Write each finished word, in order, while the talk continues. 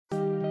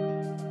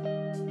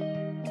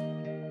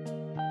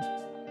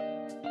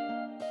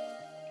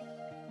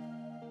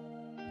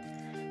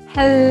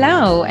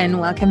Hello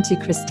and welcome to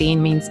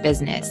Christine Means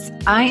Business.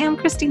 I am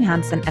Christine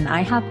Hansen and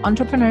I help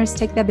entrepreneurs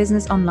take their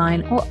business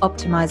online or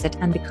optimize it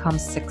and become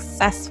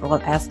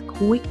successful as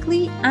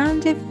quickly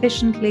and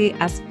efficiently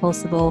as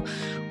possible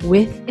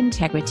with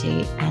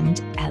integrity and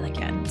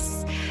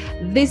elegance.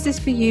 This is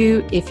for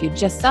you if you're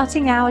just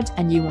starting out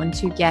and you want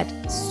to get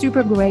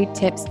super great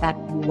tips that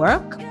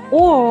work,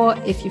 or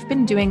if you've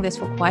been doing this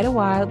for quite a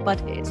while but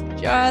it's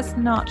just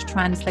not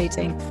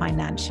translating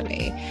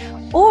financially.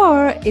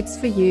 Or it's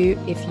for you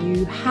if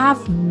you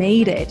have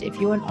made it, if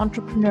you're an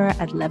entrepreneur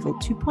at level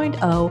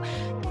 2.0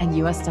 and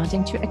you are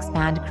starting to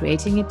expand,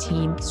 creating a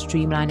team,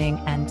 streamlining,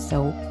 and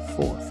so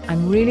forth.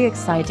 I'm really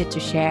excited to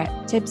share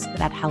tips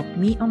that help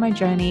me on my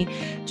journey,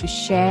 to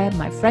share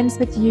my friends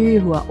with you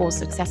who are all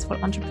successful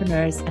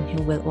entrepreneurs and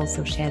who will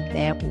also share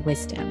their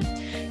wisdom.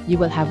 You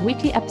will have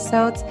weekly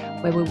episodes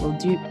where we will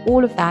do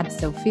all of that,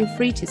 so feel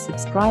free to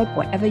subscribe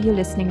wherever you're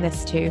listening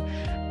this to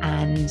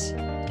and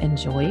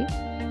enjoy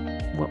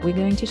what we're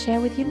going to share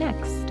with you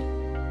next.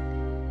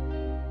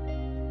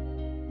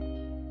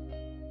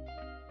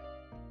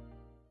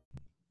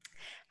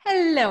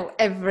 Hello,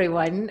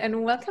 everyone,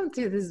 and welcome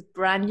to this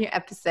brand new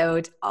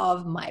episode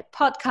of my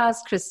podcast,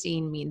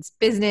 Christine Means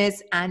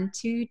Business. And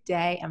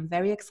today I'm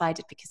very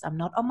excited because I'm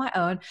not on my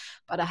own,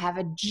 but I have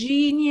a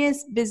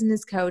genius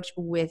business coach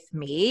with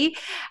me.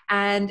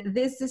 And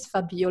this is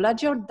Fabiola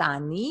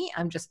Giordani.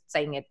 I'm just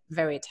saying it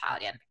very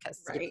Italian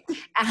because, right.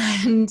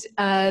 And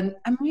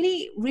I'm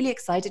really, really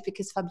excited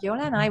because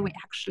Fabiola and we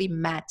actually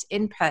met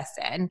in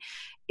person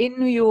in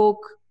New York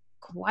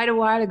quite a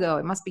while ago.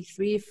 It must be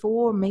 3,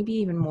 4, maybe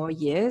even more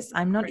years.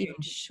 I'm not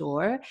even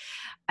sure.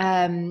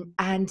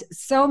 And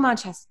so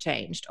much has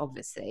changed,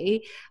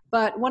 obviously.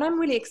 But what I'm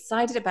really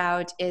excited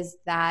about is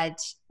that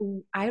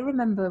I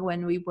remember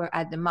when we were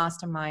at the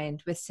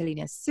mastermind with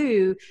Selena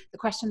Sue, the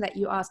question that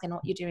you ask and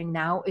what you're doing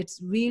now,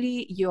 it's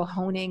really you're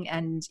honing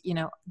and,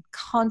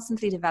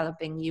 constantly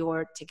developing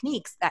your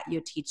techniques that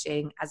you're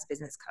teaching as a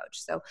business coach.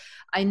 So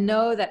I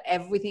know that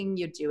everything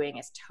you're doing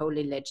is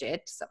totally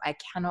legit. So I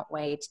cannot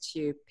wait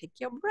to pick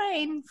your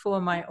brain for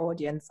my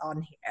audience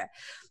on here.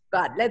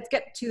 But let's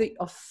get to the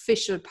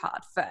official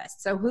part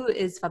first. So who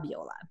is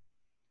Fabiola?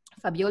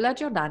 Fabiola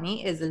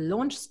Giordani is a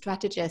launch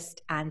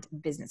strategist and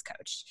business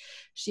coach.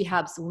 She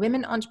helps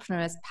women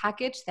entrepreneurs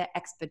package their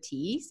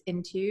expertise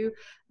into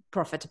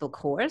profitable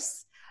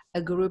course,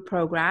 a group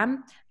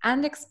program,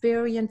 and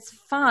experience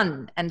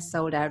fun and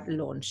sold out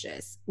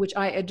launches, which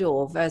I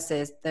adore,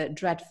 versus the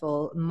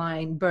dreadful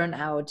mind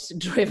burnout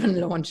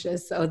driven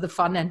launches. So the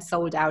fun and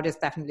sold out is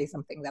definitely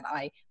something that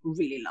I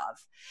really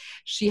love.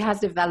 She has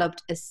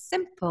developed a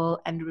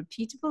simple and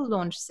repeatable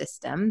launch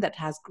system that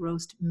has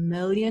grossed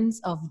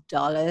millions of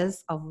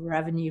dollars of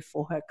revenue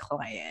for her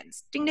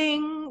clients. Ding,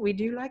 ding, we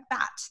do like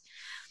that.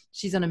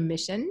 She's on a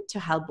mission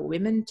to help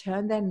women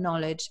turn their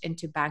knowledge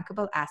into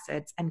bankable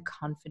assets and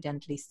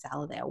confidently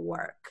sell their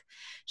work.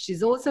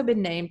 She's also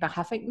been named by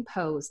Huffington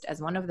Post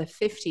as one of the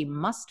 50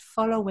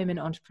 must-follow women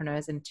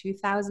entrepreneurs in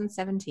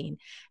 2017,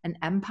 and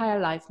Empire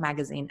Life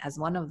magazine as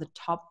one of the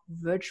top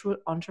virtual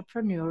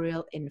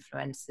entrepreneurial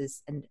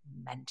influencers and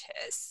mentors.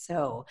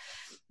 So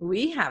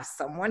we have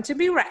someone to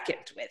be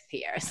reckoned with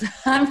here. So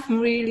I'm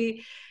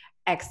really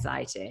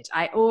excited.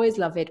 I always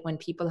love it when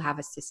people have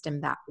a system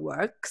that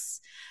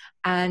works.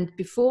 And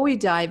before we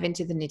dive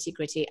into the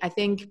nitty-gritty, I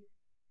think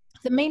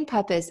the main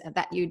purpose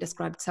that you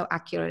described so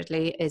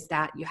accurately is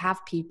that you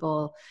have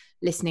people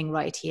listening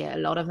right here. A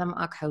lot of them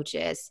are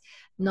coaches,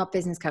 not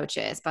business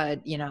coaches,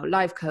 but,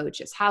 life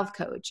coaches, health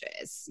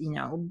coaches,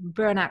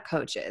 burnout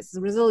coaches,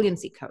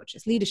 resiliency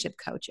coaches, leadership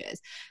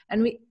coaches.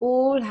 And we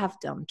all have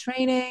done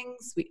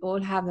trainings. We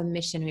all have a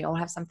mission. We all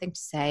have something to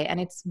say. And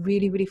it's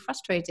really, really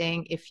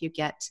frustrating if you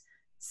get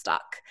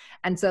stuck.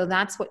 And so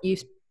that's what you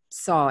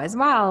saw as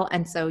well.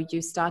 And so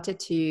you started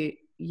to,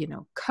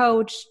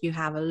 coach, you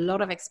have a lot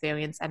of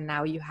experience, and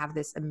now you have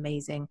this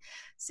amazing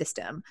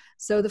system.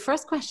 So the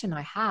first question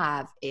I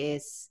have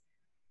is,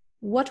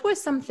 what were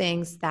some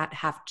things that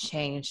have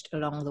changed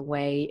along the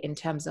way in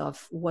terms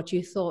of what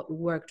you thought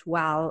worked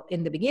well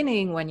in the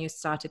beginning when you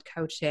started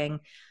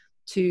coaching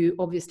to,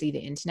 obviously the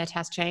internet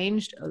has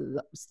changed,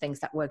 things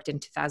that worked in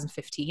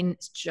 2015,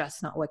 it's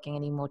just not working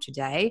anymore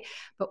today.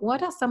 But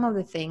what are some of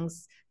the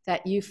things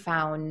that you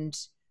found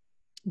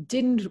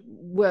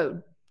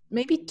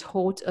maybe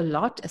taught a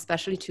lot,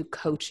 especially to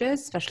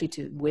coaches, especially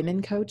to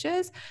women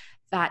coaches,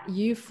 that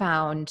you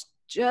found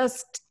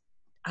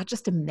are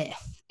just a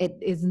myth? It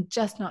is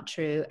just not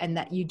true, and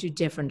that you do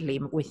differently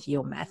with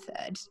your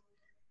method.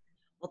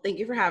 Well, thank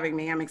you for having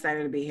me. I'm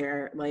excited to be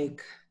here.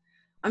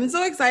 I'm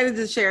so excited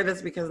to share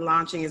this because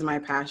launching is my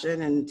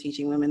passion and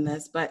teaching women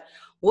this. But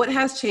what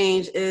has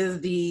changed is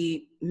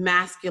the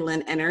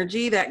masculine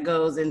energy that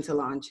goes into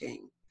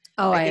launching.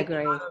 Oh, I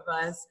agree.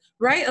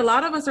 A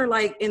lot of us are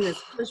like in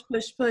this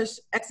push,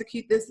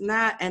 execute this and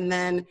that. And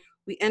then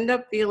we end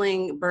up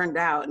feeling burned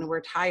out and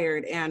we're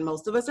tired. And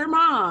most of us are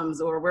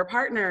moms or we're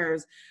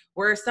partners.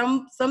 We're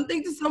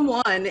something to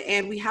someone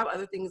and we have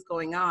other things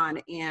going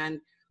on.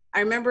 And I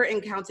remember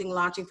encountering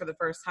launching for the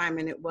first time,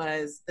 and it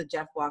was the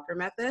Jeff Walker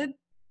method.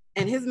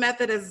 And his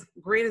method, as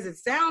great as it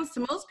sounds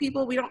to most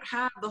people, we don't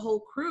have the whole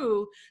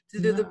crew to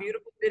do the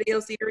beautiful video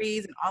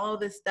series and all of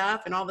this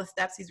stuff and all the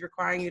steps he's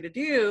requiring you to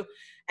do.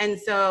 And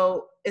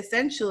so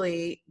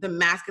essentially the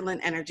masculine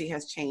energy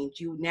has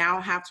changed. You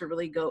now have to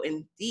really go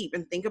in deep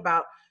and think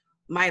about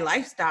my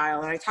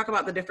lifestyle. And I talk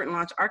about the different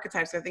launch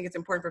archetypes. So I think it's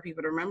important for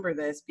people to remember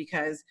this,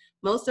 because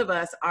most of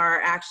us are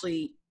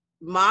actually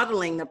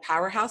modeling the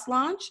powerhouse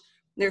launch.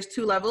 There's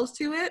 2 levels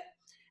to it.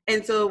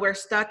 And so we're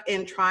stuck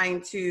in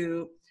trying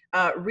to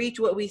reach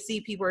what we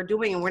see people are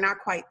doing, and we're not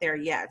quite there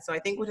yet. So I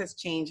think what has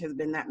changed has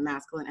been that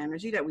masculine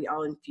energy that we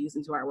all infuse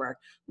into our work.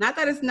 Not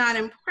that it's not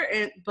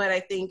important, but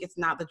I think it's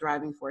not the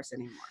driving force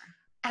anymore.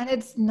 And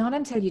it's not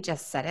until you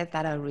just said it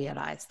that I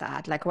realized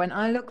that. Like when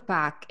I look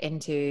back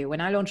into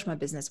when I launched my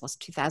business was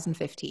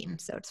 2015.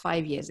 So it's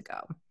 5 years ago,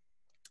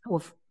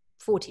 or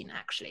 14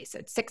 actually. So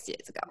it's 6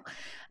 years ago.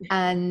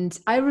 And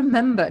I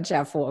remember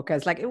Jeff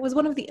Walker's, like it was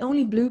one of the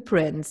only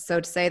blueprints, so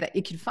to say, that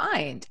you could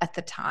find at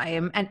the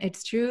time. And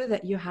it's true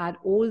that you had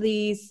all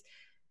these,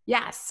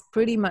 yes,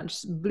 pretty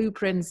much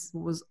blueprints.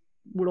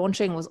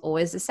 Launching was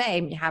always the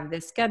same. You have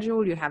this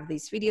schedule, you have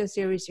these video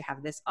series, you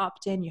have this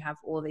opt-in, you have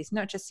all these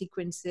nurture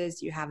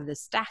sequences, you have the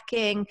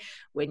stacking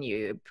when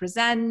you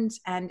present.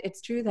 And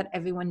it's true that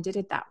everyone did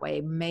it that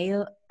way,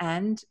 male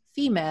and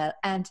female.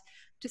 And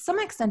to some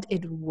extent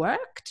it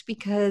worked,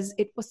 because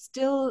it was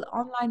still,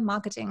 online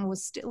marketing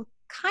was still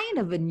kind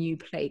of a new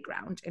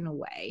playground in a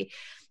way.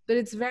 But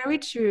it's very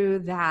true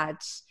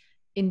that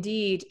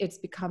indeed it's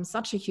become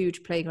such a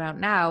huge playground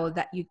now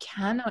that you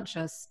cannot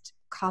just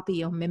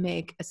copy or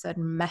mimic a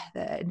certain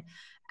method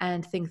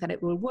and think that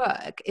it will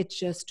work. It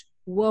just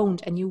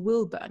won't, and you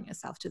will burn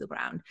yourself to the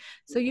ground.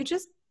 So you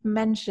just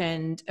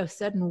mentioned a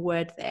certain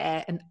word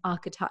there, an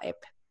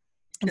archetype.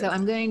 And so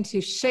I'm going to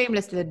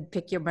shamelessly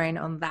pick your brain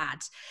on that,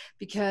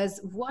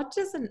 because what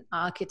does an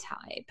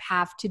archetype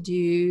have to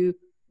do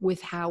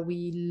with how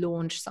we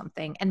launch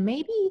something? And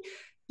maybe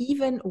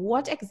even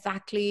what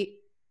exactly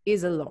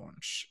is a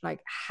launch?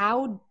 Like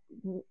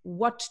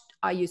what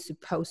are you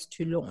supposed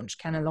to launch?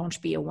 Can a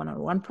launch be a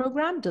one-on-one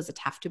program? Does it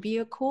have to be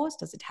a course?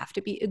 Does it have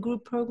to be a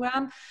group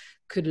program?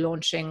 Could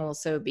launching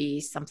also be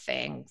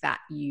something that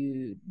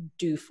you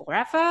do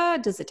forever?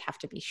 Does it have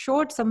to be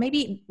short? So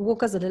maybe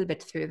walk us a little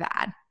bit through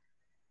that.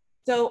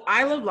 So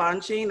I love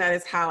launching. That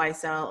is how I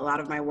sell a lot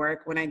of my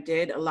work. When I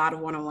did a lot of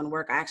one-on-one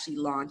work, I actually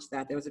launched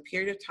that. There was a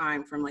period of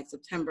time from like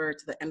September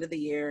to the end of the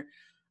year,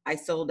 I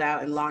sold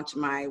out and launched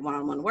my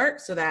one-on-one work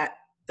so that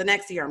the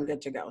next year I'm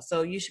good to go.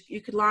 So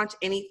you could launch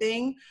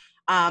anything.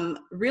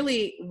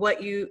 Really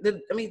let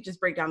me just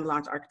break down the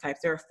launch archetypes.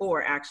 There are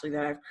 4 actually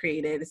that I've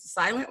created. It's a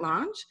silent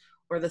launch,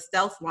 or the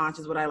stealth launch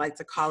is what I like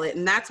to call it.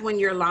 And that's when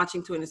you're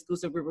launching to an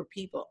exclusive group of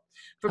people.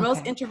 For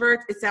most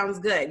introverts, it sounds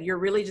good. You're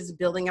really just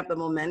building up the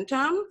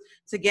momentum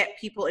to get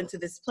people into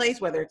this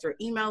place, whether it's your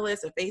email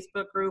list, a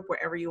Facebook group,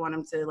 wherever you want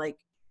them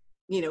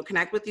to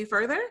connect with you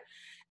further.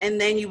 And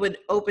then you would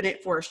open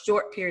it for a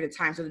short period of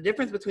time. So the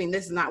difference between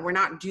this is we're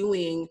not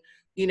doing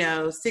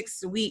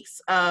 6 weeks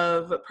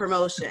of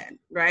promotion,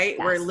 right?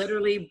 Yes. We're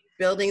literally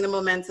building the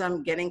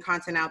momentum, getting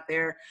content out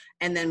there,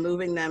 and then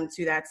moving them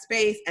to that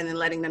space, and then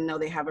letting them know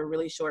they have a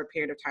really short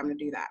period of time to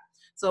do that.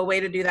 So a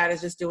way to do that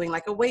is just doing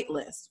like a wait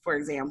list, for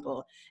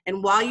example.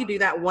 And while you do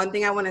that, one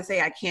thing I want to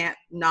say, I can't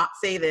not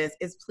say this,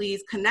 is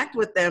please connect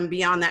with them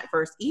beyond that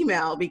first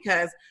email,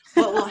 because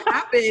what will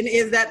happen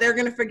is that they're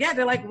going to forget.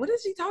 They're like, what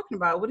is she talking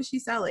about? What is she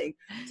selling?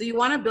 So you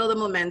want to build a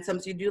momentum.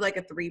 So you do like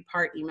a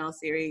 3-part email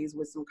series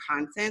with some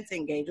content to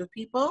engage with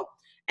people.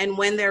 And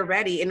when they're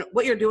ready, and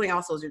what you're doing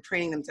also is you're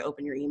training them to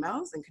open your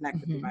emails and connect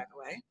with you, by the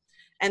way.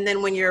 And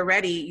then when you're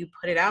ready, you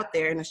put it out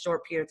there in a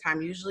short period of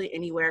time, usually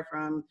anywhere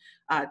from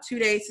 2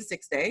 days to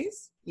 6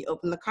 days. You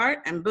open the cart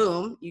and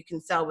boom, you can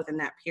sell within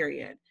that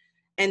period.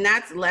 And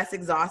that's less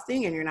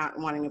exhausting, and you're not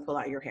wanting to pull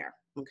out your hair,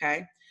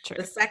 okay? Sure.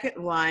 The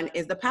second one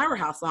is the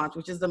powerhouse launch,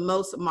 which is the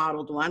most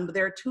modeled one, but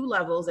there are 2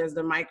 levels. There's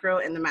the micro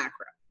and the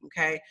macro,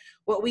 okay?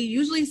 What we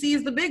usually see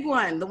is the big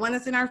one, the one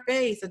that's in our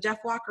face, the Jeff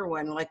Walker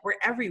one, like we're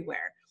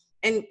everywhere.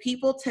 And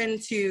people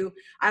tend to,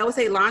 I would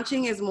say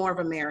launching is more of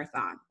a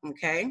marathon,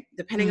 okay?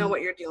 Depending on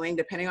what you're doing,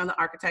 depending on the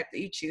archetype that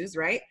you choose,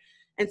 right?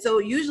 And so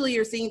usually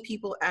you're seeing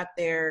people at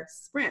their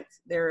sprint.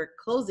 They're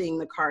closing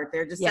the cart.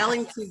 They're just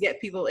selling to get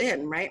people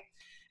in, right?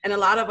 And a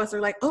lot of us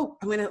are like, oh,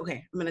 I'm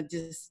gonna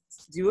just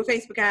do a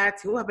Facebook ad,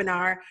 do a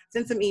webinar,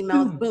 send some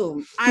emails,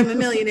 boom, I'm a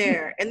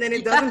millionaire. And then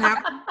it doesn't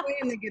happen,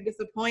 and they get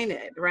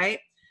disappointed, right?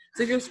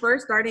 So if you're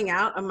first starting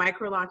out, a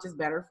micro launch is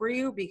better for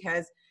you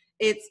because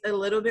it's a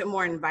little bit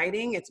more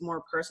inviting. It's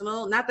more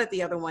personal. Not that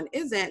the other one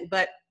isn't,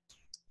 but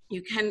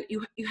you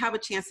have a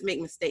chance to make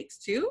mistakes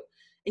too.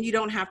 And you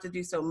don't have to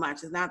do so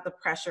much. It's not the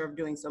pressure of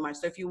doing so much.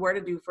 So if you were to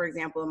do, for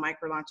example, a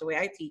micro launch, the way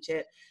I teach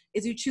it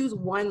is you choose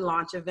one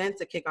launch event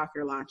to kick off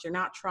your launch. You're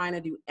not trying to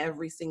do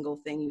every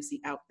single thing you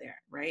see out there,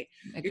 right?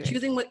 Agreed. You're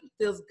choosing what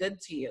feels good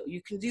to you.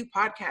 You can do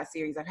podcast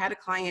series. I've had a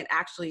client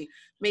actually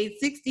made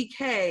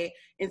 $60K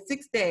in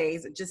 6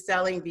 days just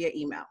selling via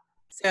email.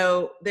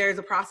 So there's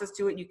a process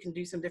to it. You can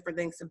do some different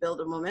things to build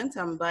a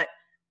momentum, but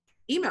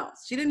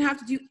emails. She didn't have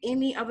to do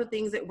any of the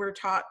things that we're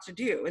taught to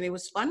do. And it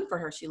was fun for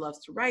her. She loves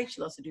to write.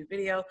 She loves to do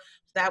video.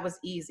 So that was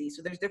easy.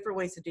 So there's different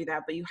ways to do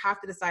that, but you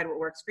have to decide what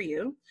works for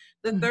you.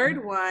 The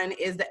third one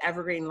is the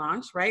evergreen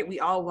launch, right? We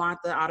all want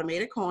the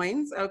automated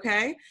coins.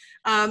 Okay.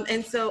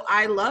 And so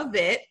I love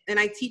it and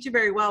I teach it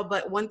very well.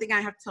 But one thing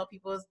I have to tell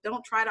people is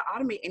don't try to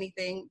automate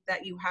anything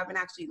that you haven't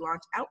actually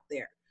launched out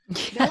there.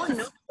 Yes. No one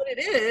knows what it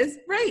is,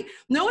 right?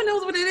 No one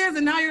knows what it is.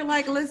 And now you're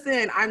like,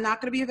 listen, I'm not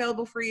going to be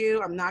available for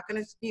you. I'm not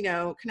going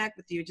to, connect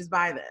with you. Just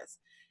buy this.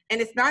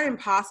 And it's not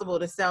impossible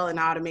to sell an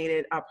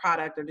automated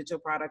product or digital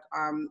product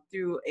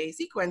through a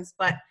sequence,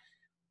 but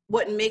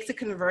what makes it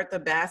convert the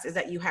best is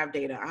that you have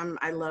data.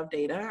 I love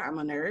data. I'm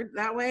a nerd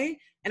that way.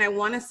 And I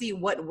want to see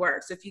what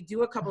works. So if you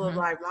do a couple of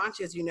live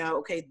launches,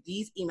 okay,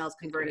 these emails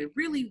converted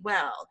really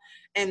well.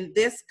 And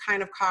this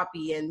kind of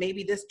copy and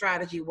maybe this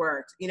strategy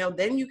worked,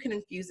 then you can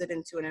infuse it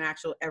into an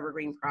actual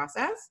evergreen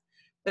process.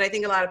 But I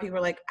think a lot of people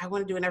are like, I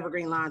want to do an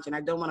evergreen launch and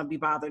I don't want to be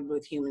bothered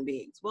with human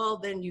beings. Well,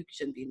 then you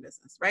shouldn't be in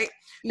business, right?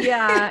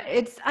 Yeah,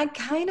 I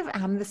kind of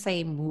am the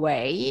same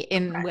way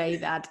in a way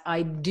that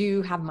I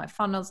do have my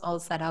funnels all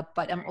set up,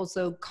 but I'm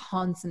also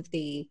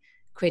constantly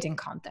creating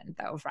content,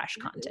 though, fresh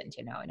content,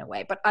 in a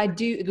way. But I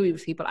do agree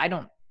with people.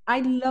 I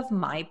love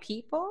my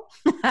people,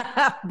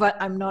 but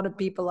I'm not a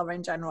people lover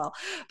in general.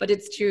 But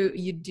it's true.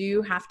 You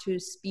do have to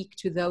speak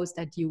to those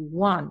that you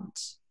want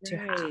to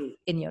have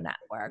in your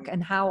network.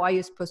 And how are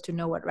you supposed to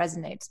know what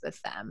resonates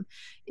with them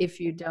if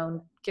you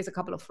don't kiss a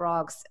couple of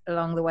frogs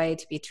along the way,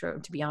 to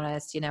be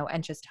honest,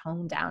 and just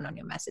hone down on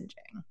your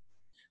messaging.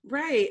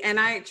 Right. And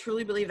I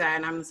truly believe that.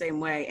 And I'm the same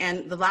way.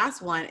 And the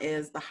last one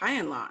is the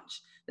high-end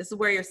launch. This is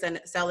where you're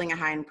selling a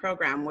high-end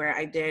program where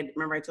I told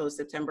you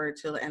September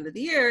till the end of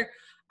the year,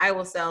 I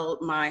will sell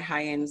my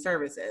high-end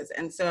services.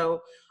 And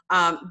so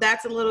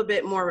that's a little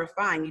bit more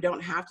refined. You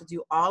don't have to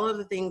do all of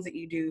the things that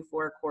you do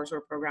for a course or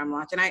a program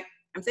launch. And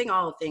I'm saying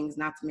all the things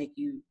not to make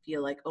you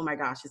feel like, oh my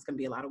gosh, it's going to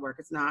be a lot of work.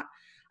 It's not,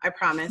 I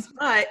promise.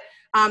 But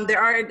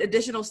there are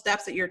additional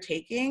steps that you're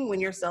taking when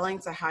you're selling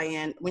to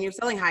high-end. When you're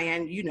selling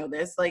high-end,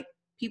 this, like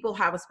people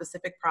have a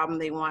specific problem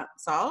they want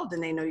solved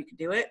and they know you can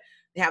do it.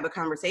 They have a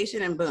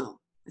conversation and boom.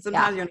 And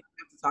sometimes you don't even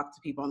have to talk to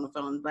people on the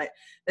phone, but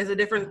there's a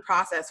different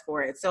process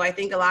for it. So I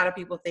think a lot of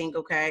people think,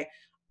 okay,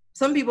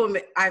 some people,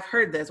 I've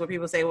heard this where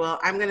people say, well,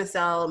 I'm going to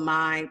sell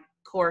my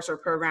course or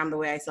program the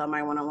way I sell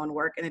my one-on-one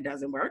work, and it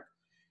doesn't work.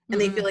 And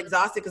they feel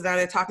exhausted because now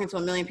they're talking to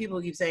a million people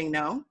who keep saying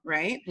no,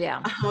 right?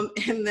 Yeah.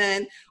 And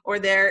then, or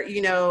they're,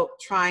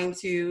 trying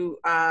to,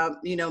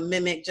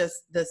 mimic just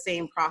the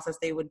same process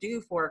they would do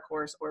for a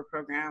course or a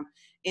program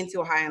into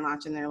a high-end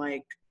launch. And they're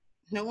like,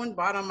 no one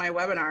bought on my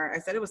webinar. I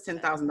said it was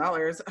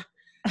 $10,000.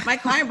 My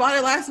client bought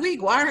it last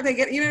week. Why aren't they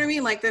getting, you know what I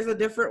mean? Like there's a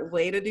different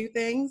way to do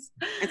things.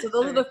 And so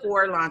those are the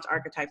 4 launch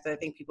archetypes that I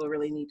think people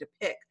really need to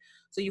pick.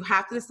 So you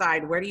have to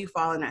decide, where do you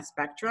fall in that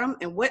spectrum?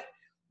 And what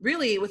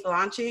really with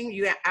launching,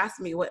 you asked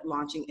me what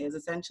launching is.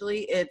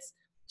 Essentially, it's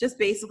just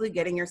basically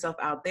getting yourself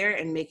out there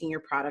and making your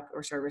product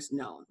or service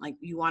known. Like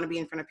you want to be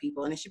in front of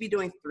people, and it should be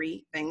doing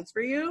 3 things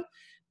for you.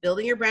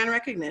 Building your brand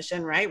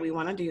recognition, right? We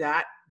want to do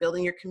that.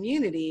 Building your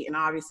community, and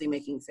obviously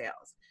making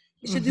sales.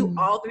 It should do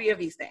all 3 of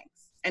these things.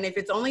 And if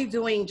it's only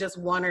doing just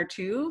 1 or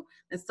 2,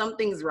 then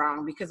something's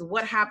wrong. Because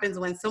what happens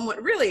when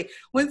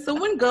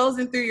someone goes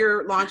in through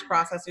your launch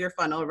process or your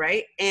funnel,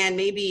 right? And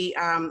maybe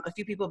a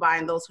few people buy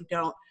and those who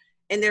don't,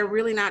 and they're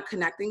really not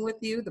connecting with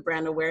you, the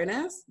brand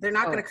awareness, they're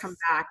not going to come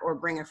back or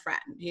bring a friend,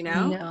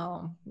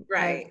 No.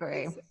 Right. I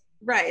agree.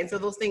 Right. And so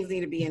those things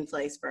need to be in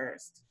place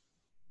first.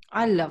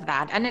 I love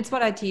that. And it's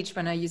what I teach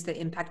when I use the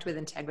impact with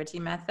integrity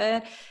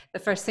method. The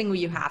first thing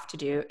you have to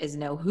do is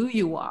know who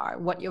you are,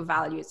 what your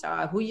values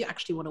are, who you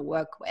actually want to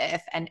work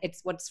with. And it's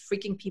what's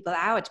freaking people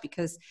out,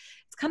 because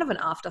it's kind of an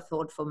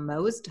afterthought for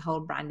most, the whole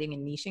branding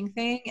and niching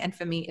thing. And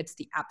for me, it's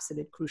the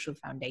absolute crucial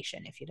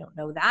foundation. If you don't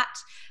know that,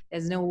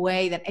 there's no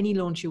way that any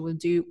launch you will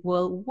do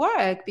will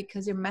work,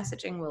 because your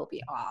messaging will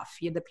be off.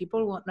 The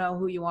people won't know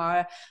who you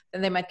are.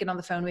 Then they might get on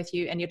the phone with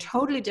you and you're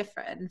totally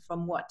different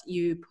from what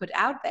you put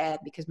out there,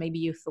 because maybe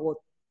you thought,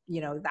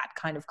 that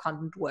kind of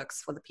content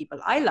works for the people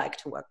I like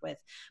to work with,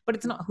 but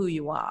it's not who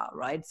you are,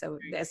 right? So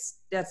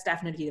that's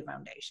definitely the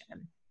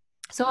foundation.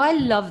 So I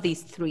love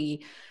these 4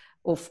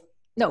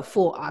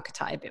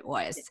 archetype it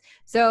was.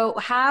 So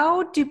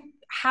how do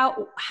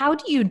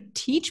you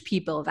teach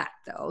people that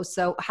though?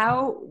 So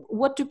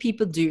what do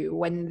people do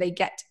when they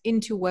get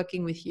into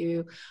working with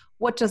you?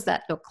 What does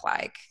that look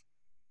like?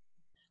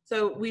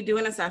 So we do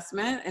an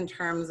assessment in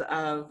terms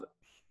of,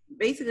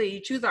 basically you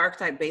choose the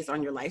archetype based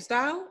on your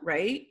lifestyle,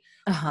 right?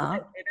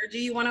 What energy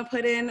you want to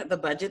put in, the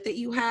budget that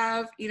you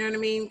have, you know what I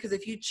mean? Because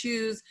if you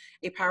choose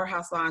a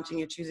powerhouse launch and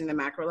you're choosing the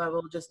macro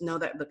level, just know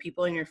that the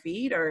people in your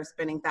feed are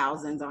spending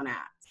thousands on ads.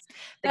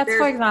 That's,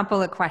 for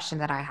example, a question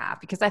that I have,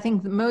 because I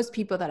think most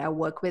people that I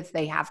work with,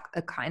 they have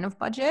a kind of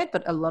budget,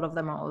 but a lot of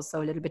them are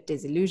also a little bit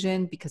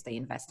disillusioned because they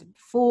invested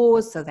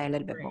before, so they're a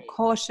little bit more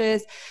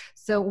cautious.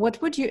 So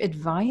what would you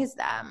advise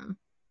them?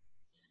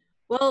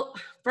 Well,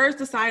 first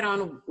decide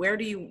on where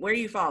do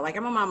you fall. Like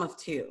I'm a mom of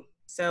 2.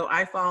 So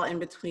I fall in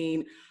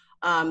between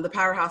the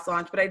powerhouse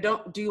launch, but I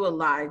don't do a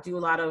lot. I do a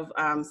lot of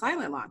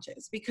silent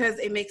launches because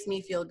it makes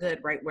me feel good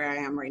right where I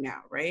am right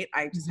now, right?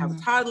 I just have a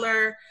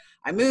toddler.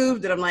 I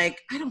moved and I'm like,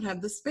 I don't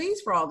have the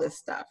space for all this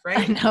stuff,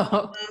 right? I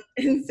know.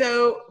 And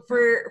so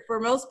for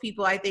most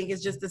people, I think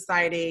it's just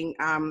deciding,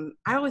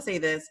 I always say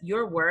this,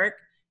 your work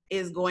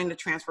is going to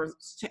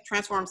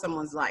transform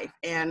someone's life.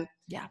 And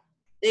Yeah.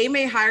 they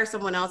may hire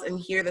someone else and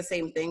hear the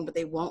same thing, but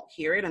they won't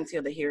hear it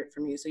until they hear it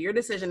from you. So your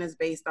decision is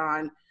based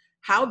on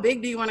how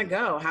big do you want to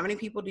go? How many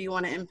people do you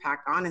want to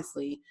impact,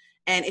 honestly?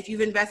 And if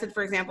you've invested,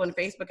 for example, in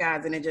Facebook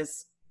ads and it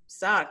just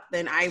sucked,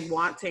 then I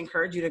want to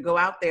encourage you to go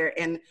out there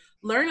and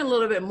learn a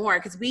little bit more.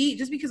 Because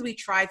just because we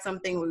tried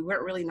something, we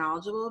weren't really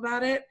knowledgeable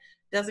about it,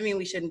 doesn't mean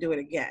we shouldn't do it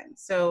again.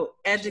 So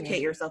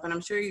educate yourself. And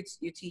I'm sure you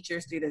teach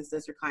your students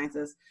this, your clients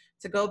this,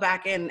 to go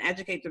back in and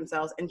educate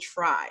themselves and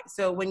try.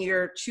 So when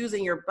you're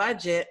choosing your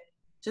budget,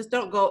 just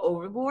don't go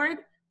overboard.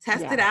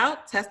 Test it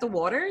out, test the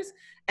waters,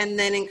 and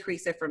then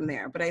increase it from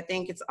there. But I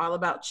think it's all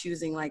about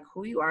choosing like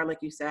who you are, like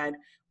you said,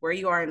 where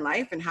you are in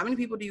life, and how many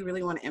people do you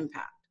really want to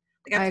impact.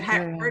 Like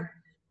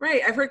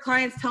I've heard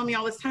clients tell me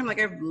all this time, like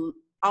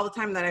all the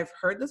time that I've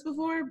heard this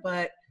before,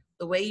 but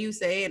the way you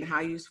say it and how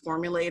you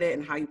formulate it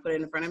and how you put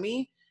it in front of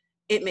me,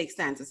 it makes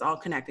sense. It's all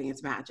connecting.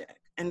 It's magic.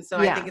 And so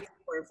I think it's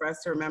important for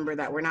us to remember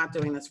that we're not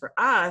doing this for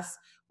us.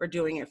 We're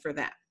doing it for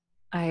them.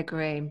 I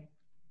agree.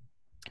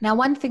 Now,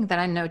 one thing that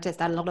I noticed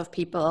that a lot of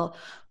people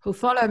who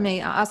follow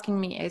me are asking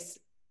me is,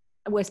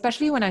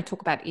 especially when I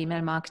talk about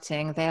email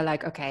marketing, they're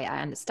like, okay,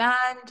 I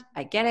understand,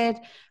 I get it.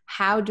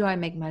 How do I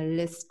make my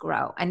list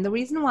grow? And the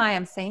reason why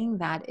I'm saying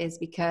that is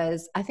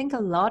because I think a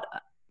lot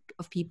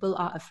of people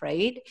are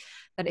afraid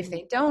that if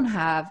they don't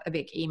have a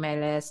big email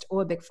list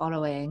or a big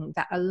following,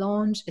 that a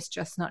launch is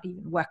just not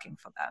even working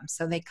for them.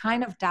 So they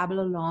kind of dabble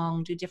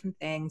along, do different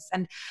things.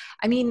 And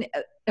I mean,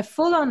 a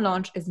full-on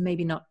launch is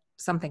maybe not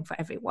something for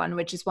everyone,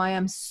 which is why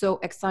I'm so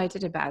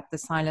excited about the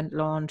silent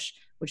launch,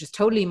 which is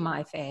totally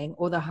my thing,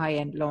 or the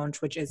high-end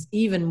launch, which is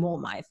even more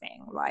my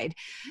thing, right?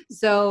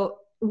 So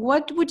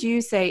what would you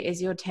say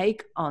is your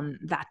take on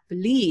that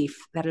belief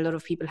that a lot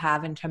of people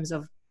have in terms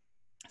of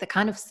they're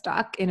kind of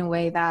stuck in a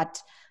way that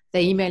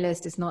the email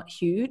list is not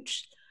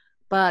huge,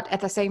 but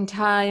at the same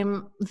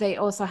time, they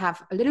also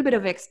have a little bit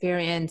of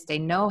experience. They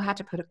know how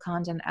to put a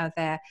content out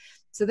there.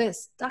 So they're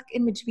stuck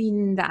in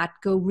between that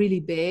go really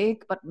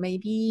big, but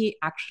maybe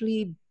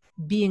actually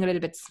being a little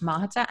bit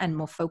smarter and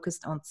more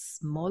focused on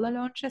smaller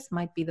launches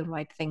might be the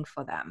right thing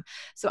for them.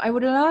 So I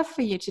would love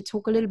for you to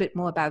talk a little bit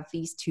more about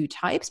these two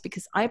types,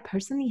 because I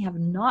personally have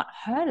not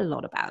heard a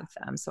lot about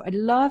them. So I'd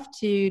love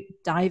to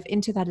dive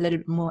into that a little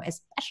bit more,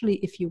 especially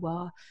if you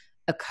are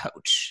a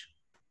coach.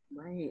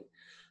 Right.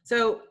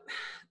 So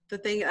the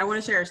thing, I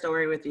want to share a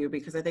story with you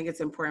because I think it's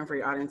important for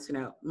your audience to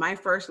know. My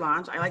first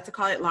launch, I like to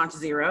call it launch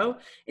 0.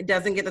 It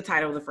doesn't get the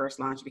title of the first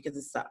launch because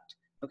it sucked.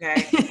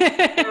 Okay.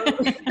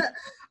 So,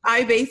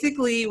 I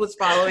basically was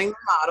following the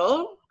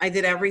model. I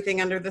did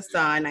everything under the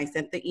sun. I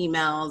sent the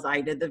emails,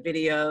 I did the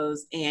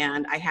videos,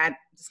 and I had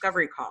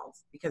discovery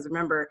calls because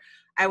remember,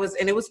 it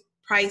was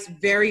priced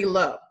very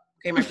low.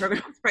 Okay. My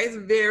program was priced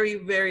very,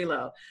 very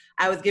low.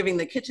 I was giving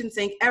the kitchen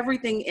sink,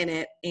 everything in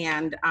it.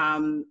 And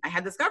I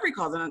had discovery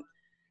calls. And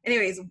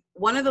anyways,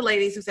 one of the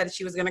ladies who said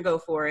she was going to go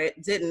for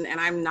it didn't. And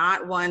I'm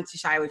not one to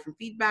shy away from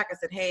feedback. I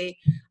said, hey,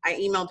 I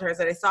emailed her, I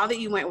said, I saw that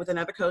you went with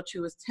another coach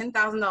who was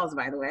 $10,000,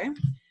 by the way.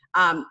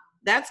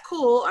 That's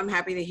cool. I'm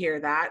happy to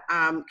hear that.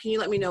 Can you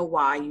let me know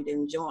why you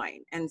didn't join?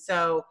 And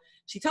so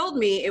she told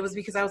me it was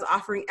because I was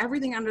offering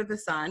everything under the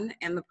sun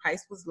and the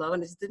price was low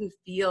and it just didn't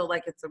feel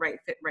like it's the right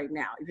fit right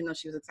now, even though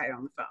she was excited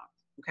on the phone.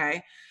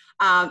 Okay.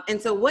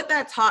 And so what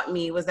that taught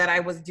me was that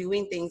I was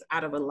doing things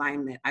out of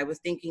alignment. I was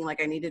thinking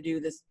like I need to do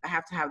this. I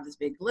have to have this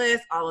big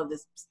list, all of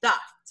this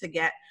stuff to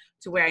get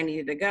to where I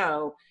needed to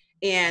go.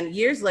 And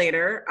years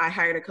later, I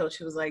hired a coach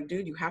who was like,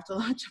 dude, you have to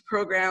launch a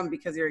program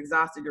because you're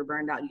exhausted, you're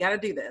burned out. You got to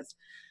do this.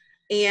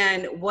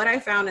 And what I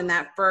found in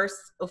that first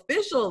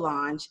official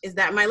launch is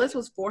that my list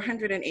was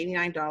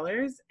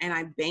 $489 and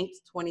I banked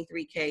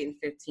 $23K in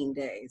 15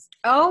 days.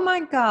 Oh my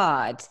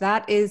God,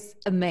 that is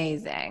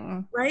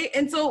amazing. Right.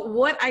 And so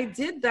what I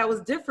did that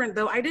was different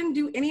though, I didn't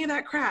do any of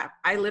that crap.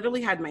 I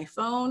literally had my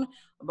phone,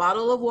 a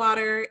bottle of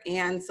water,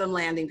 and some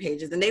landing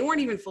pages. And they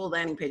weren't even full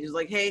landing pages.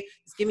 Like, hey,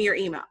 just give me your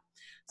email.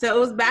 So it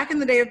was back in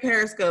the day of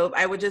Periscope.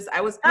 I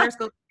was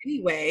Periscope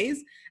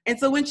anyways. And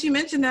so when she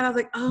mentioned that, I was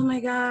like, oh my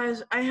gosh,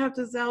 I have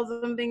to sell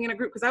something in a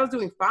group because I was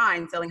doing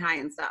fine selling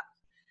high-end stuff.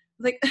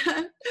 Like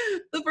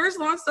the first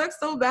launch sucks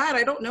so bad.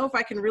 I don't know if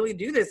I can really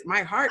do this.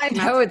 My heart. I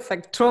know it's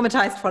like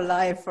traumatized for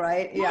life,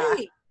 right? Yeah.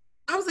 Right.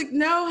 I was like,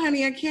 no,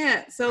 honey, I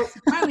can't. So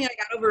finally I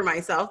got over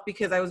myself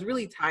because I was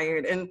really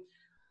tired. And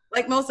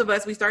like most of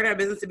us, we started our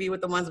business to be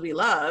with the ones we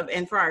love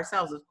and for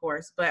ourselves, of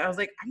course. But I was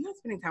like, I'm not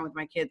spending time with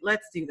my kid.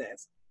 Let's do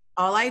this.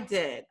 All I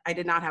did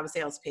not have a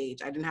sales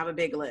page. I didn't have a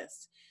big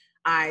list.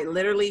 I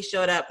literally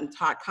showed up and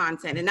taught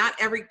content. And not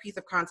every piece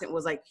of content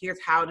was like, here's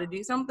how to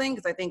do something.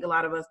 Because I think a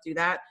lot of us do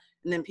that.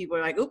 And then people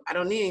are like, oop, I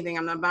don't need anything.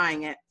 I'm not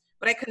buying it.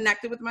 but I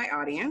connected with my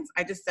audience.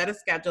 I just set a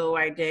schedule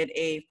where I did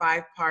a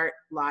 5-part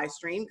live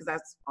stream because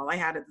that's all I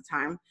had at the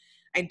time.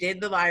 I did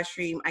the live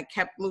stream. I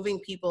kept moving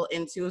people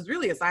into, it was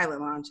really a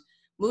silent launch,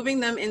 moving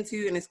them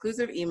into an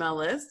exclusive email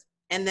list.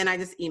 And then I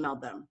just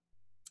emailed them.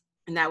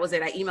 And that was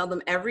it. I emailed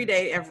them every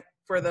day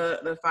for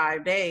the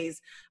 5 days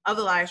of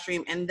the live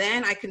stream. And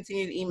then I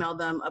continued to email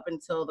them up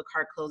until the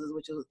cart closes,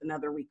 which was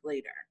another week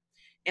later.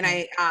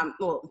 And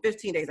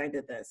 15 days I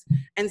did this.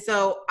 And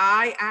so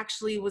I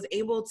actually was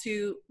able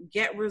to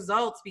get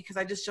results because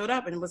I just showed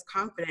up and was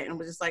confident and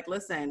was just like,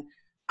 listen,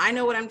 I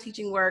know what I'm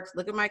teaching works.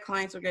 Look at my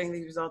clients are getting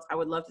these results. I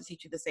would love to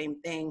teach you the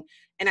same thing.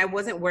 And I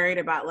wasn't worried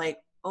about like,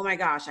 oh my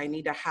gosh, I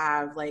need to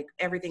have like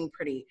everything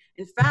pretty.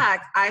 In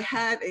fact,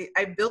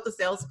 I built the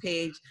sales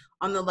page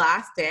on the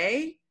last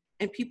day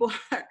and people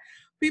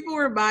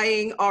were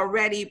buying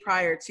already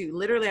prior to.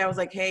 Literally, I was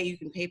like, hey, you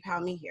can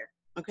PayPal me here.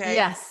 Okay.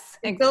 Yes.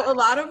 Exactly. So a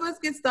lot of us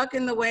get stuck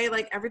in the way,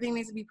 like everything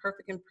needs to be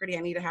perfect and pretty.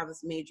 I need to have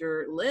this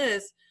major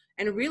list.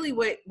 And really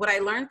what I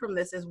learned from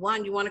this is,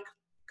 one, you want to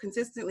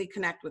consistently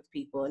connect with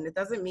people. And it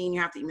doesn't mean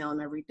you have to email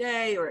them every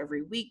day or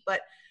every week,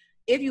 but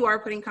if you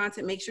are putting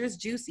content, make sure it's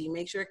juicy,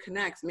 make sure it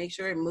connects, make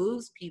sure it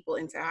moves people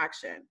into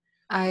action.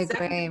 I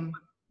agree.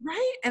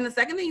 Right. And the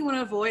second thing you want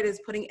to avoid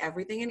is putting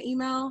everything in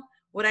email.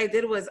 What I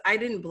did was I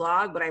didn't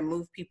blog, but I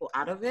moved people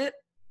out of it.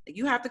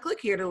 You have to click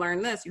here to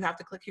learn this. You have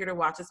to click here to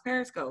watch this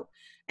Periscope.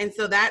 And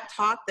so that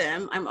taught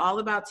them, I'm all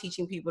about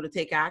teaching people to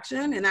take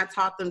action, and that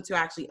taught them to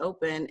actually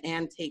open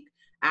and take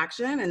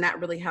action. And that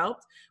really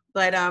helped.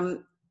 But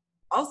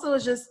also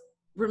it's just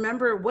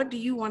remember, what do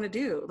you want to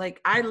do?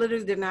 Like I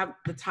literally didn't have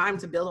the time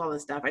to build all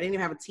this stuff. I didn't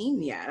even have a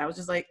team yet. I was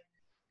just like,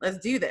 let's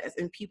do this.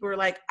 And people were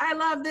like, I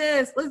love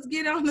this. Let's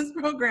get on this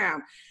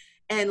program.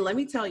 And let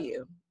me tell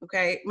you,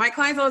 okay, my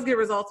clients always get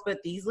results, but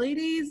these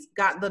ladies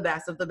got the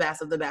best of the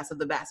best of the best of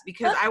the best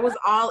because I was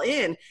all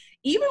in.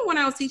 Even when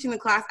I was teaching the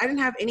class, I didn't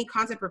have any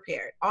content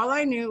prepared. All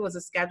I knew was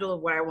a schedule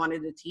of what I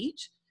wanted to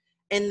teach.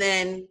 And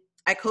then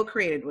I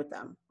co-created with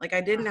them. Like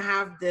I didn't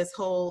have this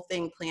whole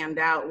thing planned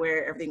out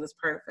where everything was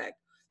perfect.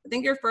 I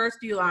think your first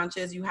few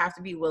launches, you have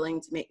to be willing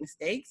to make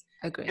mistakes.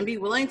 Agreed. And be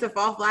willing to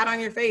fall flat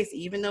on your face,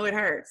 even though it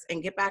hurts,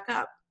 and get back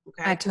up.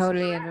 Okay. I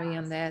totally agree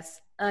on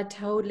this. I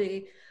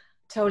totally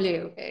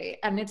agree.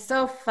 And it's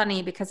so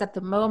funny because at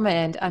the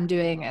moment I'm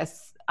doing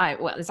it's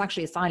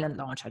actually a silent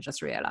launch. I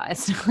just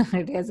realized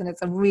it is, and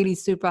it's a really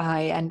super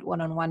high end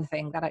one-on-one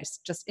thing that is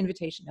just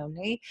invitation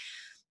only.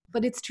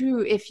 But it's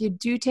true, if you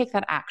do take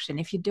that action,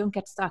 if you don't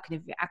get stuck, and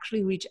if you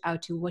actually reach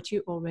out to what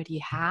you already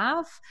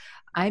have,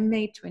 I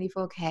made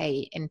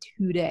 24K in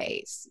 2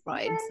 days,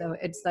 right? So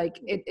it's like,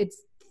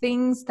 it's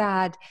things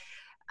that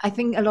I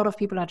think a lot of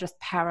people are just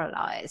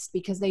paralyzed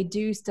because they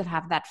do still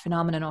have that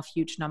phenomenon of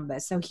huge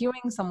numbers. So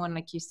hearing someone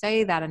like you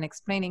say that and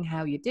explaining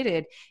how you did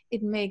it,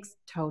 it makes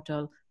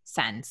total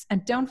sense.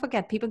 And don't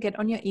forget, people get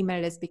on your email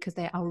list because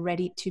they are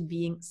ready to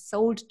being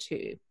sold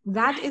to.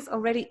 That is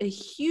already a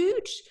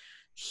huge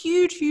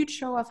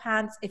show of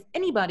hands. If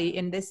anybody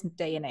in this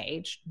day and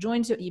age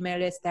joins your email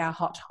list, they're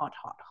hot.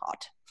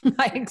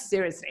 Like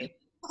seriously,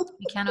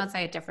 you cannot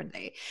say it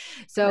differently.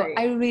 So right.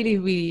 I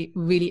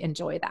really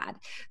enjoy that.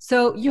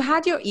 So you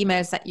had your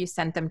emails that you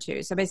sent them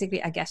to. So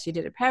basically, I guess you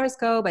did a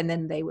Periscope and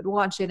then they would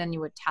watch it and you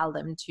would tell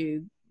them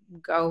to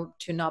go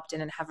to an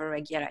opt-in and have a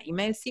regular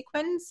email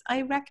sequence,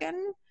 I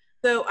reckon.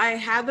 So I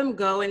had them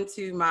go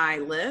into my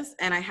list,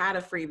 and I had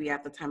a freebie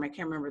at the time. I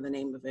can't remember the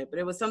name of it, but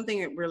it was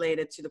something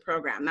related to the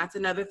program. That's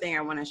another thing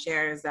I want to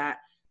share is that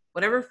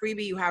whatever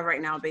freebie you have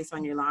right now based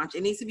on your launch,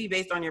 it needs to be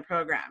based on your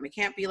program. It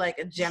can't be like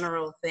a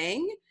general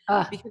thing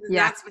because it's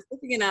not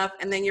specific enough,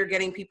 and then you're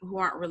getting people who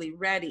aren't really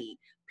ready.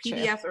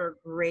 PDFs are a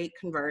great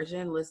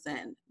conversion.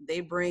 Listen,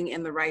 they bring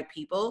in the right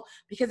people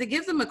because it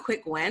gives them a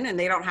quick win and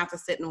they don't have to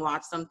sit and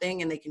watch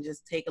something, and they can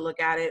just take a look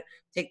at it,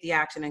 take the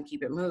action, and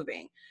keep it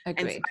moving.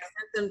 Agreed. And so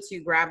I sent them to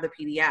grab the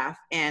PDF,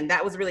 and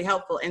that was really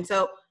helpful. And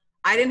so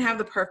I didn't have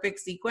the perfect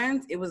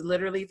sequence. It was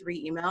literally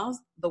 3 emails.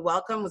 The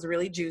welcome was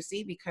really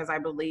juicy because I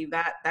believe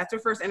that that's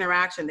their first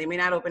interaction. They may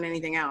not open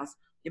anything else.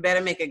 You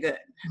better make it good.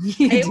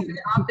 Hey,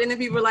 often if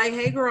people were like,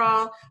 hey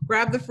girl,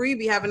 grab the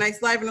freebie, have a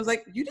nice life. And I was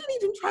like, you didn't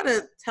even try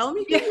to tell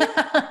me.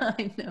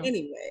 I know.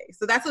 Anyway,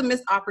 so that's a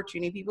missed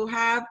opportunity people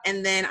have.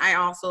 And then I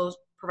also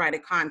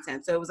provided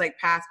content. So it was like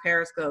past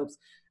Periscopes.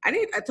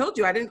 I told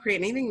you I didn't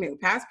create anything new.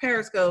 Past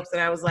Periscopes that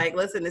I was like,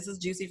 listen, this is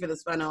juicy for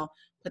this funnel.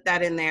 Put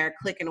that in there,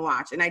 click and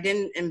watch. And I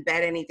didn't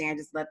embed anything. I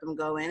just let them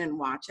go in and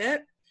watch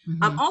it.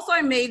 Mm-hmm. Also,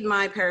 I made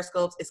my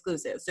Periscopes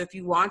exclusive. So if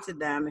you wanted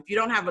them, if you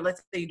don't have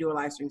let's say you do a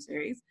live stream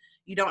series,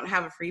 you don't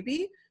have a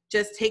freebie,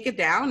 just take it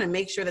down and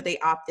make sure that they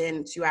opt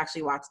in to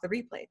actually watch the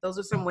replay. Those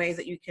are some ways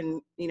that you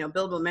can,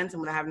 build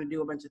momentum without having to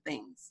do a bunch of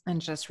things. And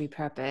just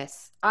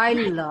repurpose. I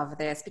love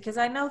this because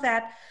I know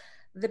that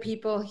the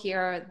people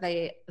here,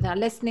 they're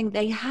listening,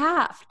 they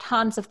have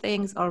tons of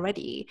things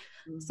already.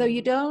 Mm-hmm. So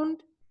you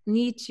don't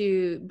need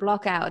to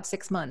block out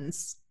 6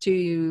 months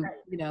to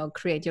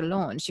create your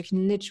launch. You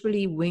can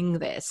literally wing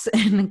this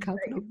in a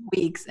couple of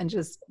weeks and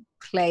just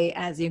play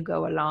as you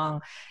go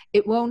along.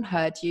 It won't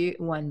hurt you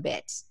one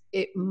bit.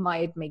 it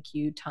might make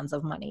you tons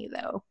of money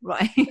though,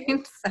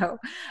 right? So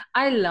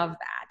I love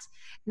that.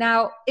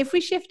 Now, if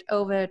we shift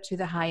over to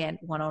the high-end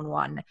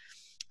one-on-one,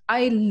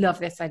 I love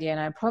this idea, and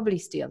I'll probably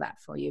steal that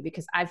for you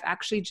because I've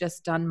actually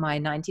just done my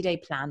 90-day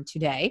plan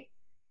today.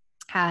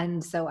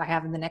 And so I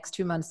have in the next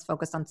 2 months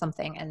focused on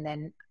something. And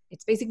then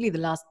it's basically the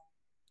last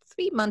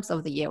 3 months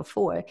of the year, or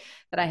 4,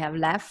 that I have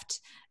left.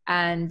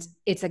 And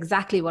it's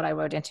exactly what I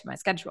wrote into my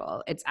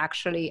schedule. It's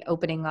actually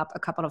opening up a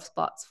couple of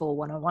spots for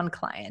one-on-one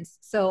clients.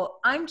 So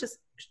I'm just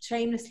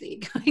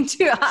shamelessly going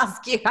to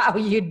ask you how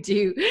you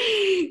do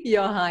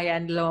your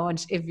high-end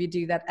launch if you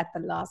do that at the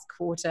last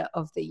quarter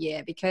of the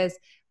year. Because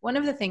one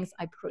of the things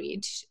I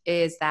preach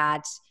is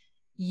that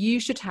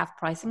you should have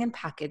pricing and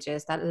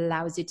packages that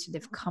allows you to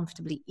live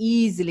comfortably,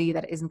 easily,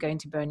 that isn't going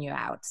to burn you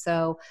out.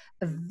 So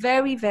a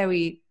very,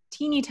 very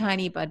teeny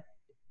tiny, but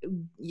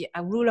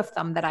a rule of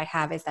thumb that I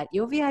have is that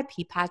your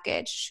VIP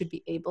package should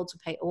be able to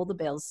pay all the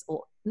bills,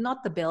 or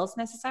not the bills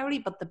necessarily,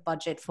 but the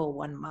budget for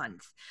 1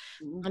 month.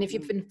 Mm-hmm. And if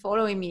you've been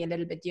following me a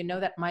little bit, you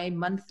know that my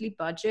monthly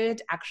budget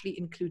actually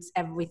includes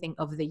everything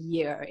of the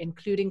year,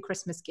 including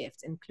Christmas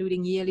gifts,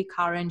 including yearly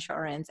car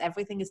insurance.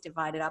 Everything is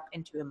divided up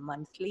into a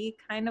monthly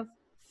kind of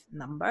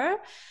number,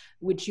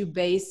 which you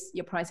base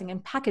your pricing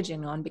and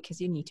packaging on because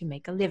you need to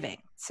make a living.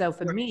 So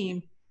for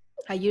me,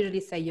 I usually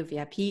say your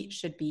VIP you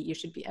should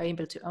be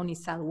able to only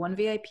sell one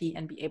VIP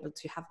and be able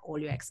to have all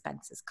your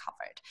expenses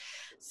covered.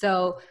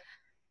 So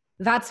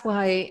that's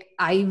why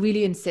I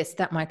really insist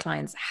that my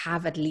clients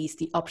have at least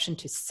the option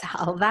to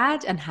sell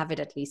that and have it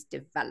at least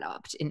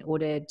developed in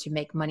order to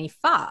make money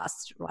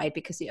fast, right?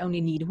 Because you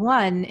only need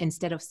one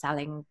instead of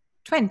selling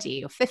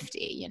 20 or 50,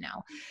 you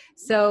know.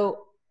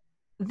 So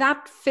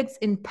that fits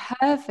in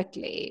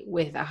perfectly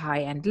with a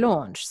high-end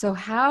launch. So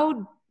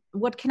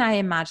what can I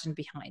imagine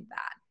behind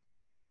that?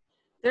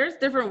 There's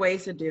different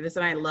ways to do this.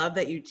 And I love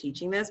that you're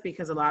teaching this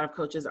because a lot of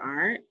coaches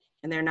aren't,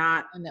 and they're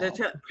not,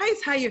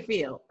 price how you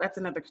feel. That's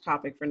another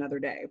topic for another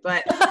day.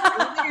 But I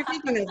love that you're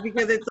teaching this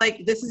because it's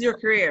like, this is your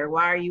career.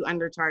 Why are you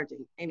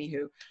undercharging?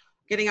 Anywho,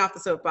 getting off the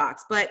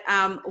soapbox. But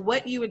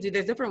what you would do,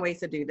 there's different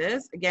ways to do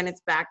this. Again,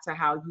 it's back to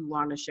how you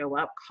want to show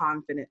up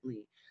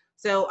confidently.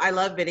 So I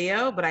love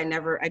video, but I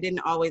didn't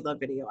always love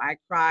video. I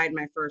cried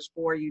my first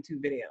 4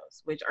 YouTube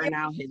videos, which are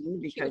now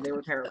hidden because they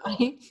were terrible.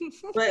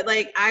 But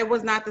like, I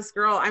was not this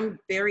girl. I'm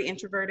very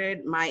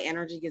introverted. My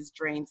energy gets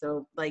drained.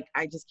 So like,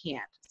 I just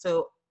can't.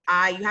 So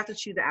you have to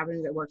choose the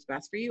avenue that works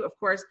best for you. Of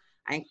course,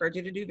 I encourage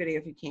you to do video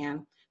if you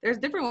can. There's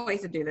different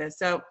ways to do this.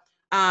 So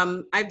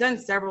I've done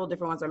several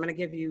different ones. I'm going to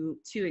give you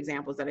 2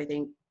 examples that I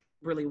think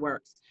really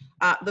works.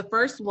 The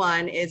first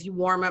one is you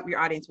warm up your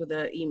audience with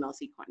an email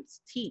sequence.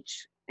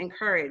 Teach,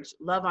 encourage,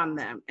 love on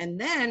them. And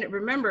then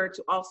remember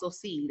to also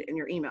seed in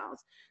your emails.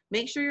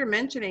 Make sure you're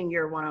mentioning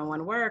your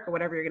one-on-one work or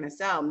whatever you're going to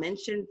sell.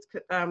 Mention,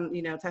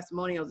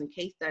 testimonials and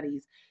case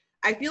studies.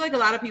 I feel like a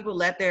lot of people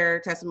let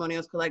their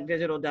testimonials collect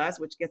digital dust,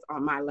 which gets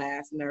on my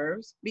last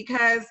nerves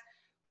because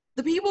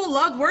the people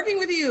loved working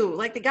with you.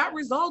 Like, they got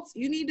results.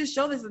 You need to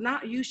show this is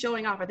not you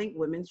showing off. I think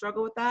women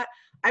struggle with that.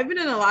 I've been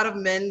in a lot of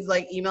men's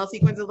like email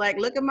sequences, like,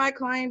 look at my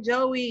client,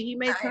 Joey. He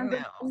made tons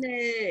of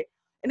money.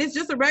 And it's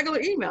just a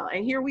regular email.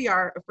 And here we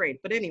are afraid.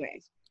 But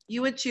anyways,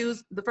 you would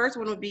choose, the first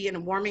one would be in a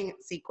warming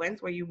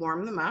sequence where you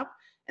warm them up.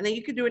 And then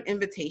you could do an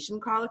invitation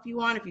call if you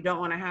want, if you don't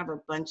want to have a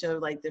bunch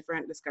of like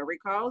different discovery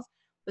calls.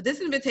 But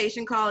this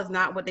invitation call is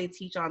not what they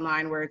teach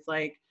online, where it's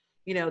like,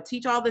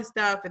 teach all this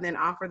stuff and then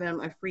offer them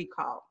a free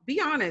call.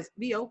 Be honest,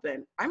 be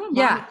open. I'm a mom.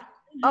 Yeah.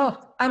 Oh,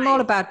 I'm all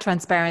about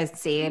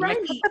transparency. Right.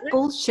 Like, that's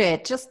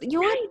bullshit. Just,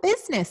 you're in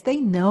business. They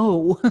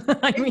know.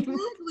 I mean,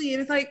 exactly.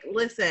 And it's like,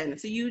 listen,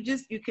 so you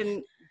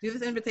can do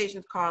this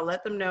invitation call,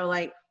 let them know,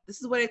 like, this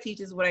is what I teach,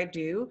 this is what I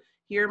do.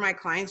 Here are my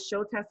clients,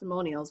 show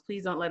testimonials.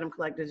 Please don't let them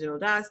collect digital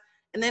dust.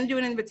 And then do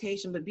an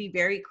invitation, but be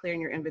very clear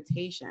in your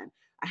invitation.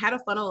 I had a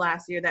funnel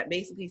last year that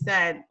basically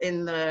said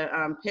in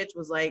the pitch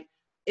was like,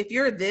 if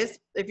you're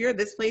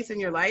this place in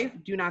your life,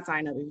 do not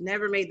sign up. If you've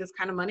never made this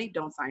kind of money,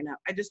 don't sign up.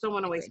 I just don't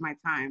want to waste my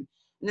time.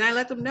 And then I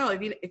let them know,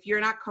 if you're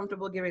not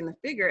comfortable giving the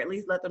figure, at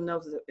least let them know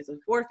it's a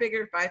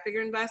 4-figure,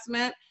 5-figure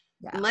investment,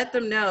 and let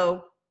them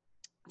know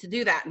to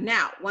do that.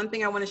 Now, one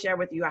thing I want to share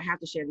with you, I have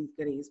to share these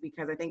goodies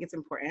because I think it's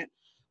important.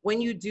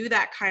 When you do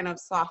that kind of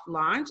soft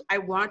launch, I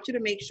want you to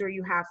make sure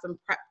you have some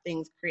prep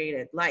things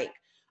created, like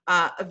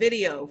a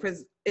video,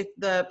 because if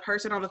the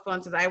person on the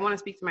phone says, I want to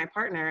speak to my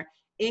partner,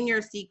 in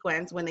your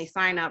sequence, when they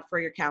sign up for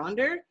your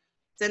calendar,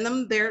 send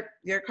them their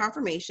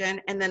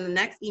confirmation. And then the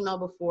next email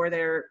before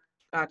their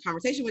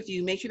conversation with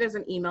you, make sure there's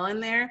an email in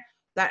there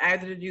that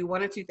either do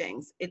 1 or 2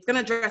 things. It's going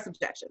to address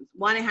objections.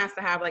 One, it has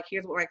to have like,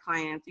 here's what my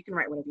clients, you can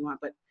write whatever you want,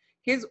 but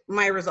here's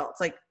my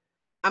results. Like,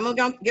 I'm going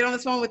to get on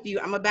this phone with you.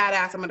 I'm a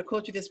badass. I'm going to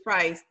quote you this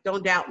price.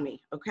 Don't doubt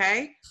me.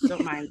 Okay.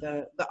 Don't mind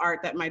the art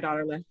that my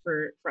daughter left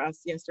for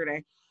us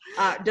yesterday.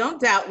 Don't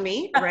doubt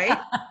me. Right.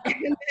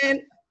 And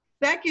then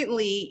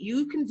secondly,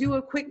 you can do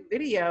a quick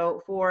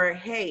video for,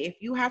 hey, if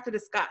you have to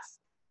discuss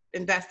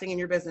investing in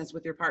your business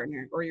with your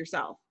partner or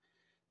yourself,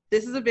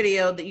 this is a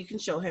video that you can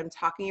show him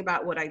talking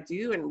about what I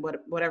do and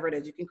whatever it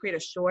is. You can create a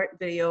short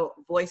video,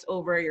 voice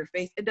over your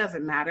face. It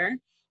doesn't matter.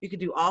 You could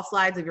do all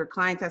slides of your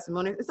client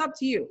testimonials. It's up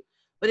to you.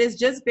 But it's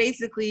just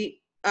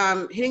basically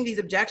hitting these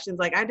objections.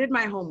 Like, I did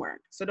my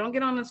homework. So don't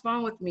get on this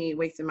phone with me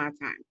wasting my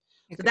time.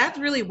 Okay. So that's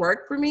really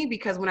worked for me,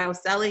 because when I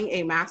was selling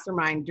a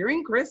mastermind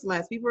during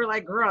Christmas, people were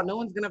like, girl, no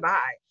one's going to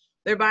buy.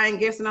 They're buying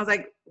gifts. And I was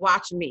like,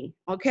 watch me.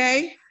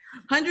 Okay.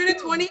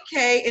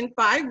 120K in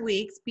 5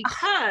 weeks,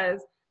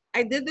 because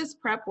I did this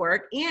prep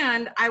work,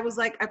 and I was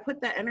like, I put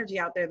that energy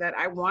out there that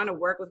I want to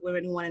work with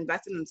women who want to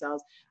invest in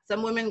themselves.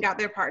 Some women got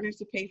their partners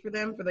to pay for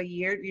them for the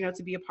year, you know,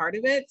 to be a part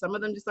of it. Some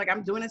of them just like,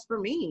 I'm doing this for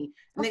me.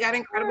 And they got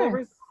incredible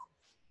results.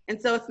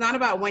 And so it's not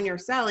about when you're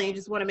selling. You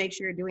just want to make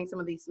sure you're doing some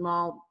of these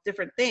small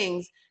different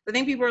things. I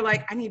think people are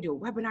like, I need to do a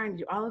webinar, I need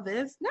to do all of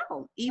this.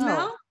 No,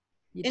 email,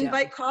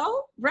 invite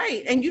call,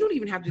 right. And you don't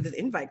even have to do this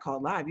invite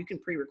call live. You can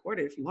pre-record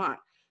it if you want.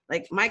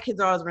 Like, my kids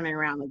are always running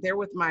around. Like, they're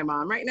with my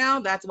mom right now.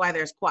 That's why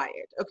there's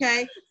quiet.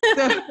 Okay.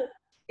 So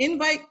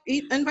invite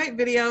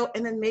video,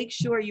 and then make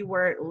sure you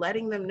were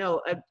letting them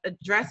know,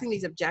 addressing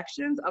these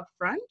objections up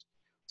front,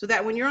 so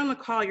that when you're on the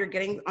call, you're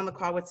getting on the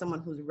call with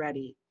someone who's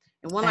ready.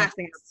 And one last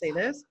thing I'll say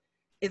this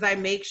is, I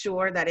make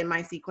sure that in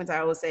my sequence, I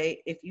always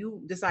say, if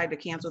you decide to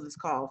cancel this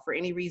call for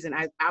any reason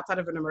outside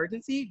of an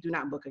emergency, do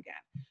not book again,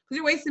 because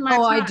you're wasting my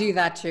time. I do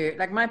that too.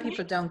 Like, my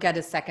people don't get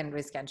a second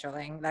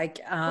rescheduling. Like,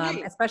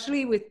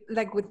 especially with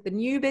the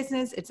new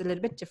business, it's a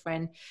little bit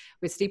different.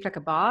 With Sleep Like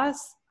a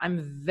Boss, I'm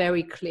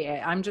very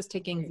clear. I'm just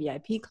taking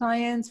VIP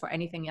clients. For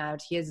anything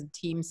out, here's a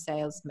team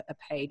sales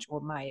page,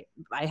 or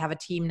I have a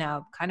team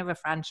now, kind of a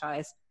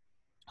franchise,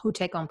 who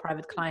take on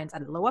private clients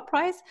at a lower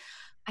price.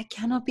 I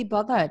cannot be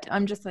bothered.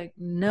 I'm just like,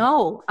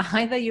 no,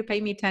 either you pay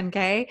me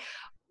 10K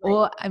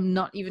or I'm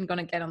not even going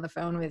to get on the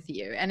phone with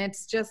you. And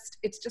it's just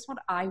what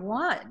I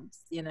want,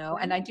 you know.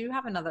 And I do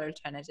have another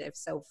alternative.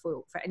 So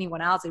for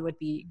anyone else, it would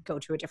be go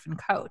to a different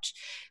coach.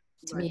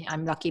 To me,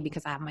 I'm lucky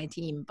because I have my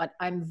team, but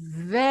I'm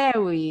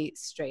very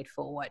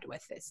straightforward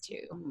with this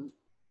too.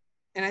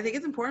 And I think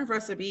it's important for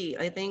us to be,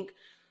 I think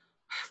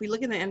if we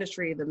look in the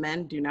industry, the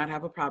men do not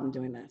have a problem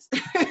doing this.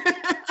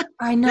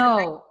 I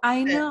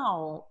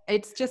know.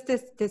 It's just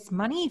this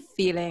money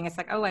feeling. It's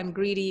like, oh, I'm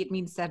greedy. It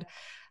means that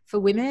for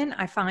women,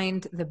 I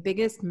find the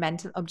biggest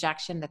mental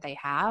objection that they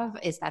have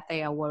is that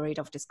they are worried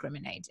of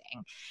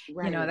discriminating.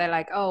 Right. You know, they're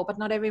like, oh, but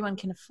not everyone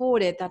can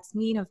afford it. That's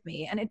mean of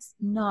me. And it's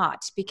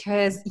not,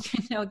 because,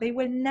 you know, they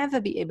will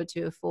never be able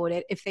to afford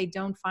it if they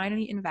don't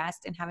finally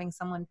invest in having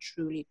someone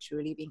truly,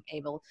 truly being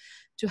able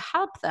to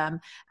help them.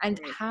 And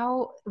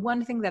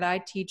one thing that I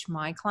teach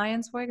my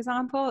clients, for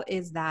example,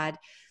 is that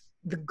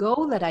the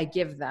goal that I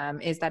give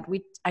them is that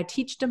I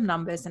teach them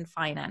numbers and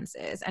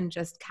finances, and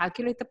just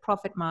calculate the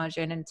profit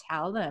margin and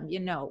tell them, you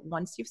know,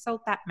 once you've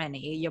sold that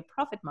many, your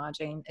profit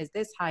margin is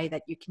this high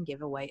that you can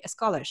give away a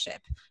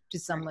scholarship to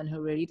someone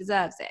who really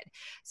deserves it.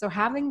 So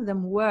having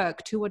them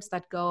work towards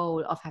that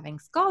goal of having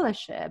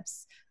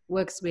scholarships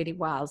works really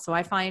well. So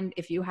I find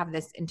if you have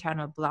this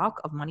internal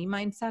block of money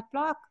mindset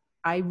block,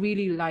 I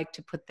really like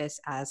to put this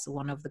as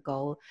one of the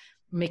goals,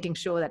 making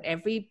sure that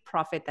every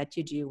profit that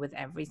you do with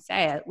every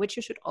sale, which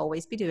you should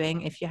always be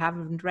doing. If you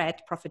haven't read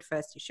Profit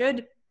First, you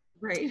should.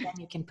 Right. Then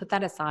you can put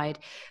that aside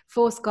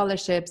for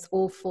scholarships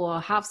or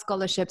for half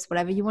scholarships,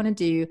 whatever you want to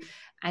do.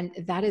 And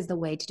that is the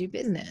way to do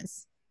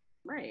business.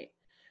 Right.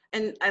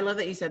 And I love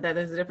that you said that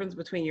there's a difference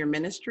between your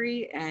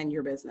ministry and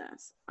your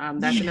business.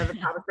 That's another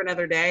topic for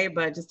another day,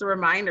 but just a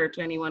reminder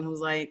to anyone who's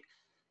like,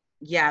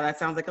 yeah, that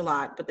sounds like a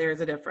lot, but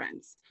there's a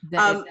difference.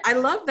 I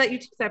love that you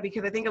teach that,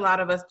 because I think a lot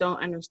of us don't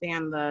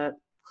understand the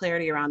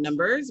clarity around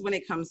numbers when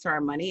it comes to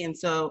our money. And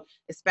so,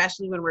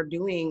 especially when we're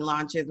doing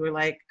launches, we're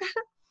like,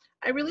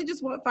 I really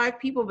just want 5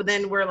 people, but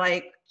then we're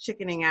like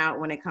chickening out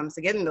when it comes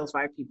to getting those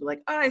 5 people.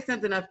 Like, oh, I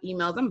sent enough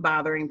emails, I'm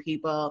bothering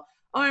people.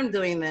 Oh, I'm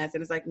doing this.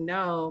 And it's like,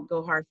 no,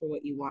 go hard for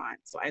what you want.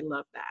 So I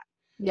love that.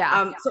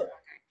 Yeah. So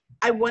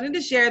I wanted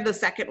to share the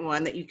second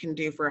one that you can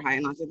do for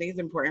high-end launch. I think it's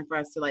important for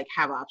us to like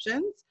have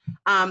options.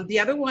 The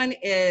other one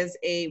is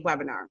a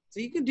webinar. So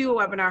you can do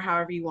a webinar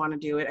however you want to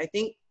do it. I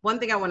think one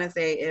thing I want to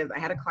say is I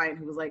had a client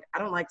who was like, I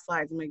don't like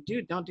slides. I'm like,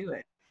 dude, don't do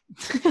it.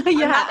 I'm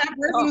not that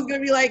person who's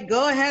going to be like,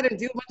 go ahead and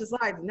do a bunch of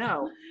slides.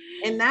 No.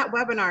 In that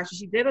webinar,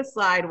 she did a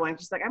slide one.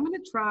 She's like, I'm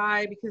going to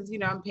try because, you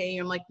know, I'm paying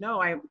you. I'm like,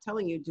 no, I'm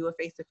telling you, do a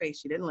face-to-face.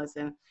 She didn't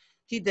listen.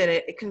 She did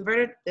it. It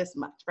converted this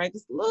much, right?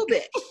 Just a little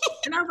bit.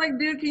 And I was like,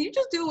 dude, can you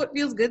just do what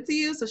feels good to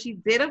you? So she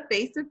did a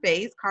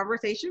face-to-face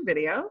conversation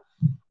video,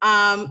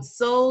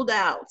 sold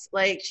out.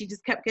 Like, she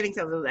just kept getting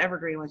sales. It was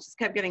evergreen one. She just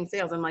kept getting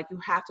sales. I'm like, you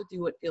have to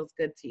do what feels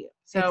good to you.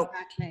 So,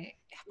 exactly.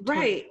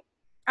 Right.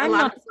 I'm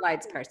not a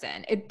slides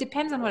person. It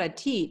depends on what I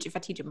teach. If I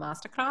teach a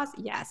masterclass,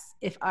 yes.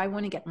 If I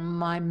want to get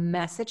my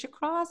message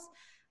across,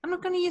 I'm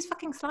not going to use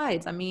fucking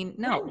slides. I mean,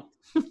 no.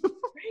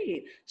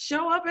 Right.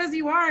 Show up as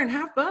you are and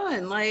have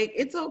fun. Like,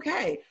 it's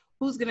okay.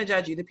 Who's going to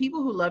judge you? The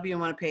people who love you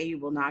and want to pay you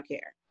will not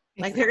care.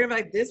 Like, they're going to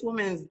be like, this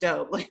woman is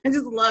dope. Like, I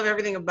just love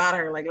everything about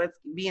her. Like, let's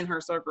be in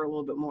her circle a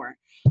little bit more.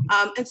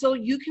 And so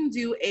you can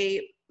do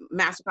a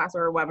masterclass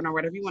or a webinar,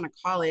 whatever you want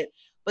to call it.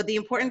 But the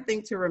important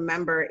thing to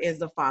remember is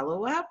the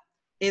follow-up,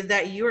 is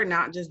that you are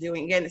not just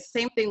doing, again, it's the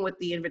same thing with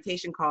the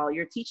invitation call.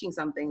 You're teaching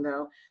something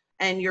though,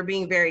 and you're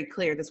being very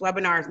clear. This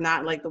webinar is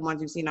not like the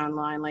ones you've seen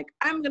online, like,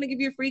 I'm going to give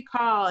you a free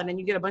call. And then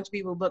you get a bunch of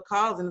people book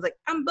calls and it's like,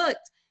 I'm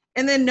booked.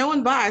 And then no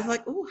one buys,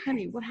 like, oh,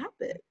 honey, what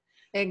happened?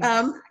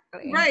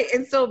 Exactly. Right.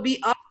 And so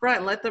be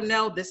upfront, let them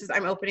know this is,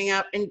 I'm opening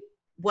up. And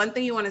one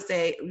thing you want to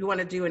say, you want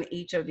to do in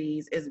each of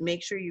these is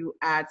make sure you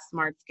add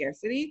smart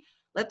scarcity.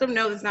 Let them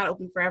know it's not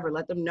open forever.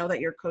 Let them know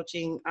that your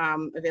coaching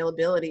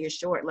availability is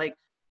short. Like,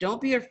 don't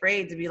be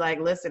afraid to be like,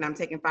 listen, I'm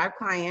taking 5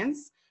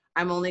 clients.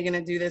 I'm only going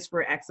to do this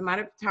for X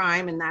amount of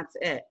time and that's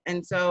it.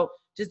 And so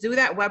just do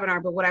that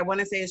webinar. But what I want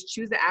to say is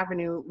choose the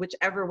avenue,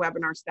 whichever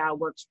webinar style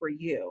works for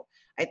you.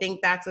 I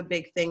think that's a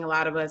big thing a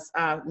lot of us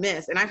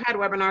miss. And I've had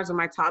webinars with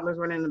my toddlers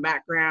running in the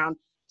background,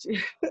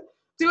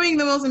 doing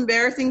the most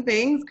embarrassing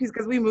things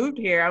because we moved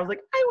here. I was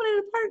like, I want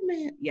an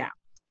apartment. Yeah.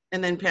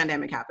 And then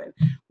pandemic happened.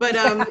 But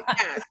yeah,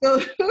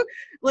 so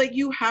like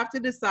you have to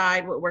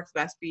decide what works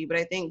best for you. But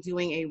I think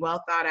doing a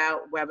well thought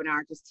out webinar,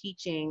 just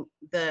teaching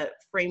the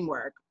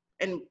framework.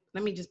 And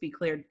let me just be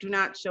clear, do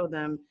not show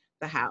them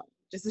the how.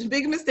 Just a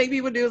big mistake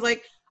people do is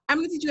like, I'm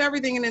going to teach you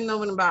everything and then no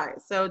one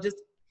buys. So just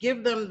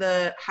give them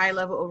the high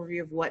level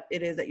overview of what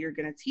it is that you're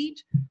going to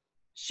teach,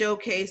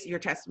 showcase your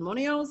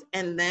testimonials,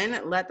 and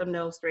then let them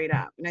know straight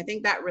up. And I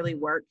think that really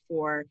worked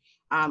for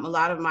a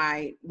lot of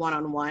my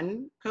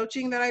one-on-one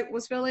coaching that I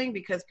was filling,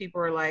 because people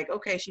were like,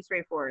 okay, she's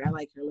straightforward. I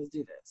like her. Let's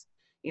do this,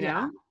 you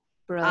know?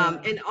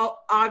 And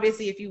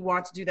obviously, if you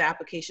want to do the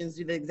applications,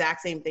 do the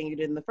exact same thing you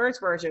did in the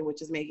first version,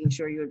 which is making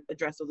sure you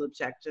address those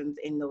objections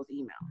in those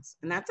emails.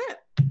 And that's it.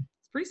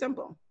 It's pretty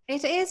simple.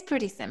 It is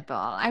pretty simple.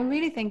 I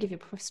really think if you're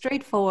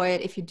straightforward,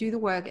 if you do the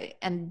work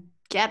and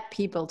get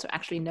people to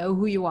actually know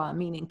who you are,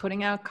 meaning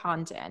putting out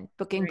content,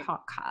 booking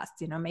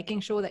podcasts, making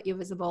sure that you're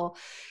visible,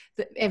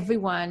 that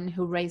everyone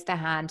who raised their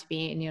hand to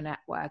be in your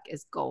network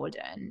is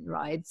golden,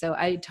 right? So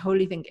I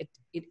totally think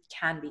it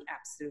can be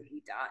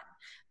absolutely done.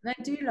 And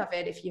I do love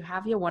it if you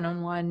have your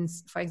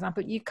one-on-ones, for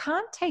example, you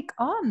can't take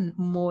on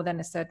more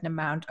than a certain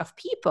amount of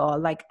people.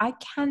 Like I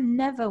can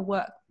never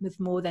work with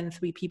more than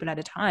 3 people at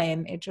a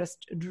time. It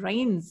just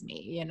drains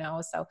me,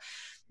 so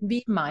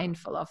be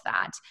mindful of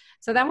that.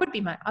 So that would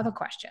be my other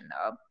question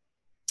though.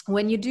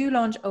 When you do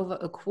launch over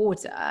a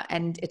quarter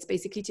and it's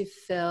basically to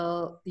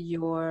fill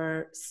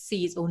your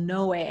seats or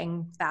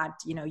knowing that,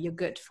 you're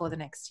good for the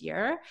next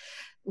year,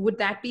 would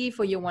that be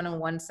for your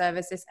one-on-one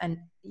services? And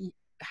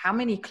how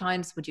many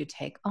clients would you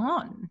take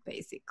on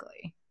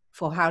basically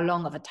for how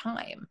long of a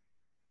time?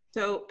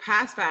 So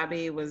past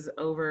Fabi was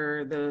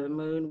over the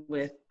moon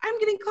with, I'm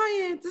getting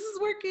clients, this is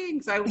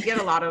working. So I would get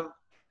a lot of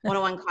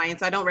one-on-one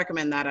clients. I don't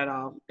recommend that at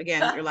all.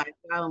 Again, your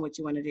lifestyle and what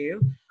you want to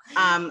do.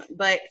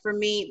 But for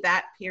me,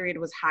 that period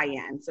was high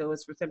end. So it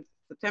was from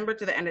September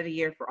to the end of the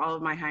year for all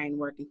of my high end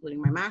work, including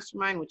my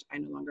mastermind, which I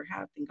no longer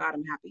have. Thank God,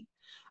 I'm happy.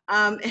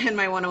 And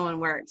my one-on-one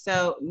work.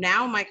 So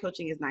now my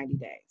coaching is 90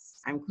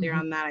 days. I'm clear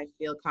on that. I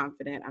feel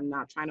confident. I'm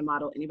not trying to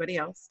model anybody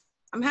else.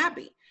 I'm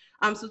happy.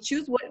 So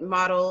choose what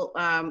model,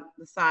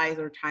 the size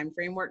or time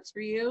frame works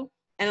for you.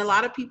 And a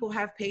lot of people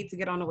have paid to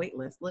get on a wait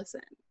list.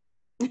 Listen.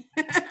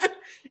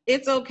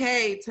 It's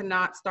okay to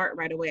not start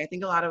right away. I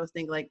think a lot of us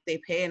think like they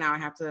pay and now I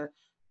have to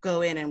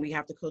go in and we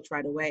have to coach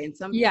right away. And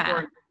some people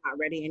are not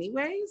ready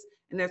anyways.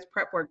 And there's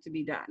prep work to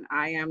be done.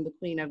 I am the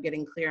queen of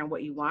getting clear on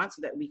what you want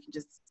so that we can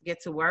just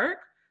get to work.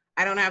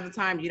 I don't have the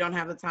time. You don't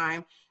have the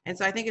time. And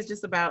so I think it's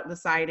just about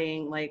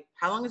deciding like,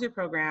 how long is your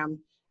program?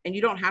 And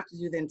you don't have to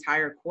do the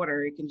entire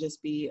quarter. It can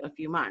just be a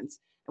few months.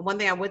 And one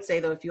thing I would say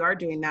though, if you are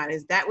doing that,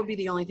 is that would be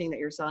the only thing that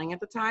you're selling at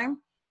the time,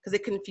 because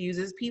it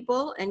confuses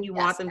people and you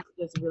want them to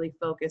just really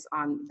focus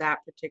on that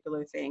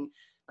particular thing.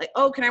 Like,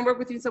 oh, can I work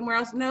with you somewhere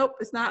else? Nope,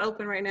 it's not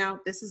open right now.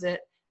 This is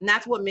it. And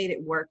that's what made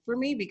it work for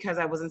me, because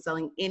I wasn't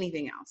selling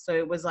anything else. So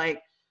it was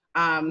like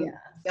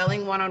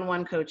selling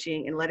one-on-one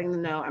coaching and letting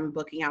them know I'm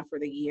booking out for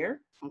the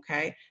year.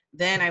 Okay.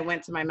 Then I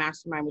went to my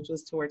mastermind, which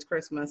was towards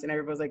Christmas, and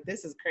everybody was like,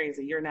 this is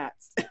crazy. You're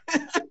nuts.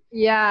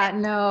 Yeah,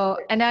 no.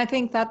 And I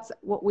think that's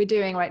what we're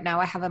doing right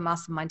now. I have a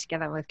mastermind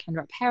together with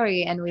Kendra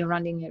Perry and we're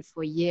running it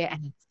for a year,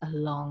 and it's a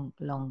long,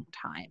 long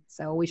time.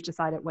 So we've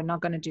decided we're not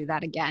going to do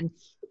that again.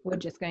 We're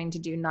just going to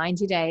do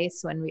 90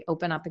 days when we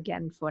open up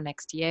again for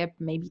next year,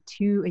 maybe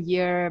 2 a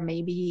year,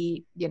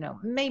 maybe,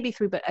 maybe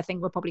 3, but I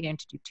think we're probably going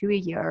to do 2 a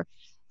year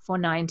for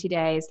 90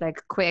 days,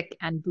 like quick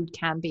and boot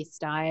campy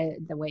style,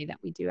 the way that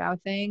we do our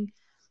thing.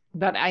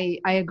 But I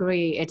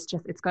agree.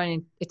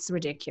 It's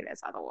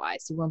ridiculous.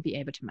 Otherwise you won't be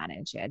able to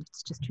manage it.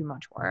 It's just too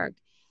much work.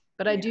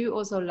 But I do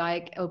also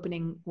like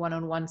opening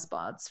one-on-one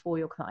spots for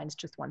your clients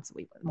just once a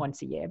week,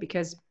 once a year,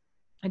 because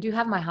I do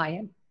have my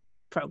high-end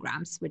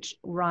programs, which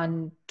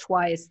run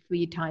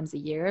 2-3 times a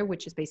year,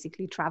 which is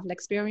basically travel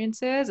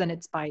experiences. And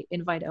it's by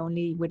invite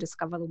only. We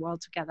discover the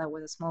world together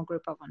with a small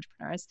group of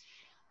entrepreneurs.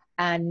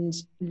 and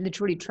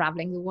literally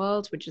traveling the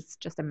world, which is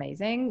just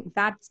amazing.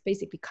 That's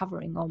basically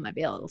covering all my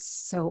bills.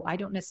 So I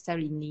don't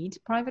necessarily need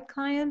private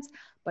clients,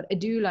 but I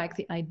do like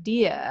the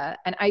idea.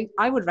 And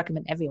I would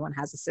recommend everyone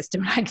has a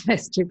system like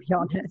this, to be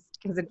honest,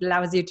 because it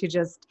allows you to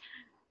just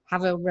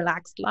have a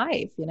relaxed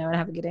life, you know, and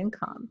have a good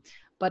income.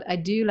 But I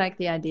do like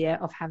the idea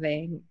of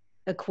having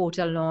a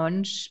quarter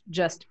launch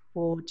just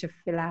to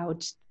fill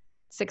out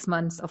 6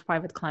 months of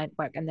private client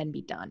work and then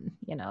be done,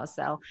 you know.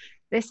 So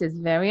this is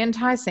very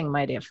enticing,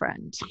 my dear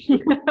friend.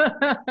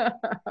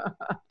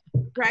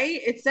 Right?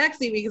 It's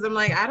sexy because I'm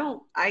like, I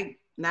don't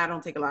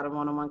take a lot of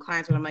one-on-one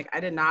clients, but I'm like, I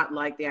did not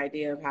like the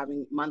idea of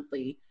having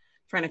monthly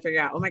trying to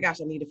figure out, oh my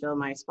gosh, I need to fill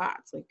my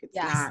spots. Like it's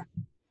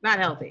not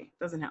healthy. It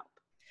doesn't help.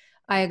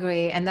 I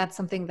agree. And that's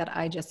something that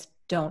I just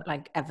don't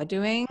like ever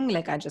doing.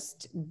 Like I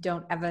just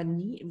don't ever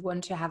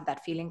want to have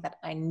that feeling that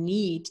I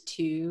need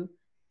to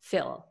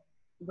fill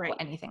or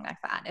anything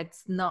like that.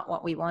 It's not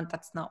what we want.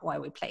 That's not why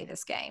we play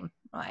this game.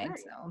 Right.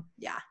 So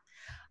yeah,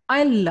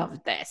 I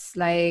love this.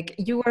 Like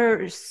you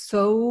are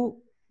so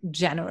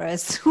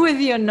generous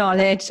with your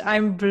knowledge.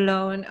 I'm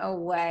blown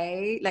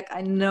away. Like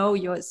I know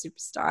you're a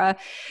superstar.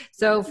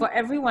 So for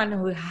everyone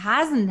who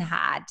hasn't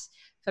had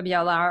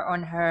Fabiola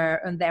on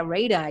their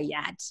radar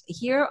yet,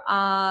 here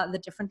are the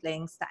different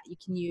links that you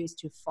can use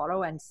to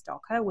follow and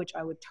stalk her, which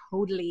I would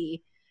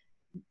totally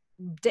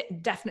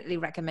definitely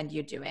recommend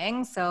you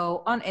doing.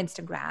 So on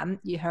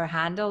Instagram, her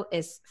handle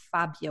is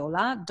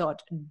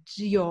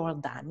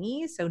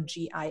fabiola.giordani, so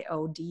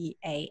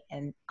Giodani.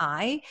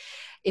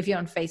 If you're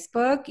on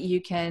Facebook,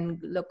 you can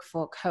look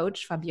for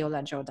Coach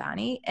Fabiola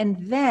Giordani.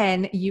 And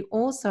then you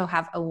also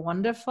have a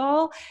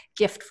wonderful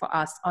gift for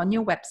us on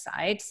your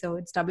website. So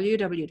it's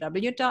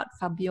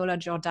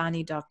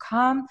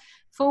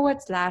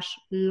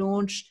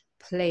www.fabiolagiordani.com/launch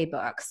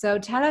playbook. So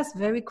tell us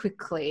very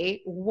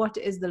quickly, what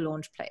is the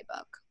launch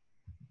playbook?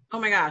 Oh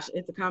my gosh,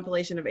 it's a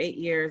compilation of 8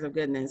 years of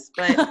goodness.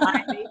 But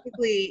I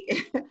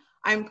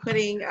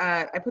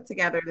put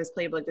together this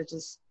playbook that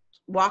just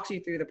walks you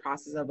through the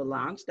process of a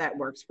launch that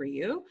works for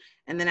you.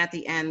 And then at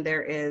the end,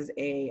 there is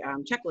a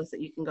checklist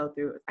that you can go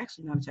through. It's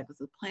actually not a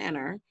checklist, it's a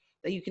planner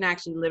that you can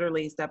actually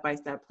literally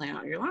step-by-step plan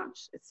out your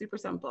launch. It's super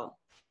simple.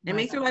 It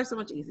makes your life so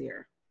much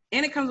easier.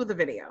 And it comes with a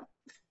video.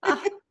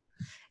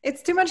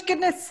 It's too much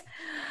goodness.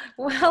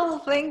 Well,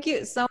 thank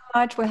you so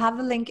much. We'll have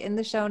the link in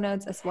the show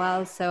notes as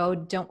well. So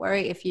don't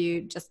worry if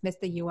you just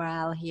missed the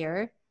URL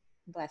here.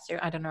 Bless you.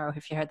 I don't know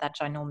if you heard that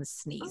ginormous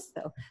sneeze.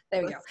 So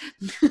there we go.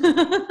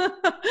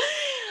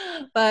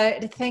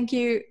 But thank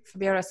you,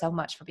 Fabiola, so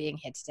much for being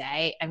here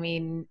today. I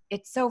mean,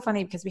 it's so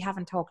funny because we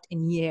haven't talked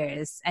in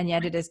years, and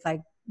yet it is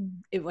like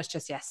it was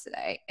just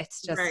yesterday.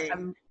 It's just,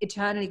 I'm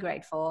eternally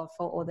grateful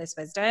for all this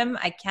wisdom.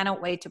 I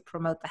cannot wait to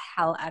promote the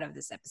hell out of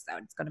this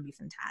episode. It's going to be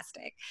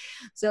fantastic.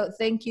 So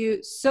thank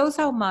you so,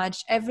 so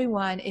much.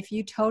 Everyone, if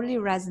you totally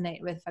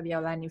resonate with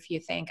Fabiola and if you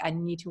think I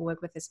need to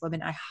work with this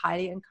woman, I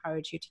highly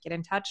encourage you to get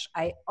in touch.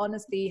 I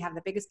honestly have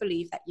the biggest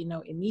belief that you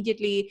know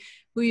immediately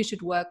who you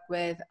should work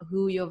with,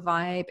 who your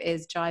vibe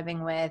is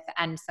driving with.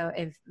 And so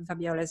if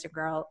Fabiola is your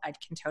girl, I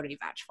can totally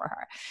vouch for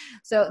her.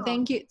 So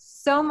thank you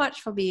so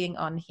much for being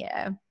on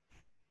here.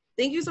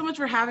 Thank you so much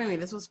for having me.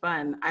 This was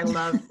fun. I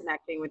love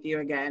connecting with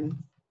you again.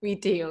 Me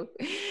too.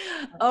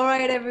 All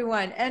right,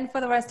 everyone. And for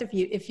the rest of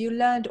you, if you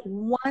learned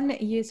one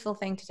useful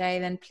thing today,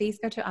 then please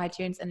go to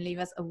iTunes and leave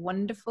us a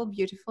wonderful,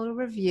 beautiful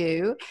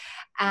review.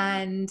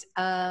 And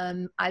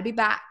I'll be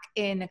back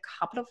in a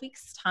couple of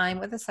weeks' time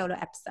with a solo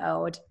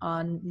episode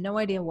on no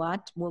idea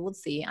what. We'll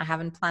see. I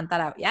haven't planned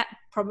that out yet.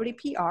 Probably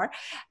PR.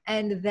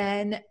 And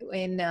then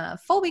in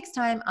 4 weeks'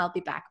 time, I'll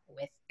be back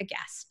with a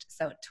guest.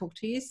 So talk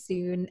to you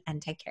soon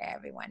and take care,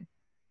 everyone.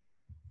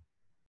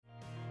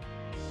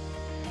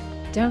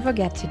 Don't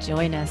forget to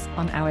join us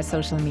on our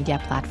social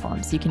media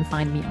platforms. You can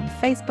find me on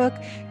Facebook,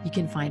 you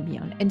can find me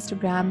on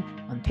Instagram,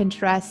 on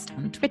Pinterest,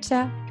 on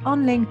Twitter,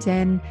 on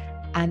LinkedIn,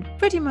 and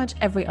pretty much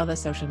every other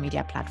social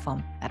media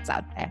platform that's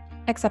out there,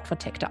 except for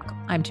TikTok.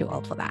 I'm too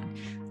old for that.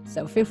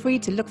 So feel free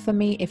to look for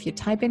me. If you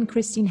type in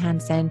Christine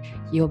Hansen,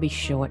 you'll be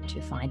sure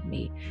to find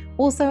me.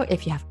 Also,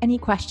 if you have any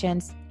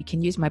questions, you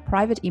can use my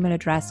private email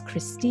address,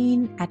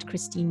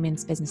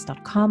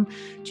 christine@christineminsbusiness.com,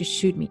 to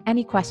shoot me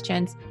any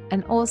questions.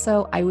 And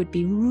also, I would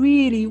be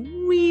really,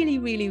 really,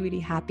 really, really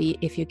happy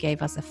if you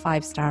gave us a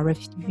 5-star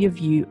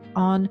review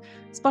on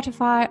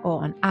Spotify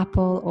or on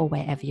Apple or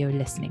wherever you're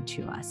listening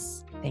to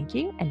us. Thank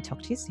you and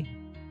talk to you soon.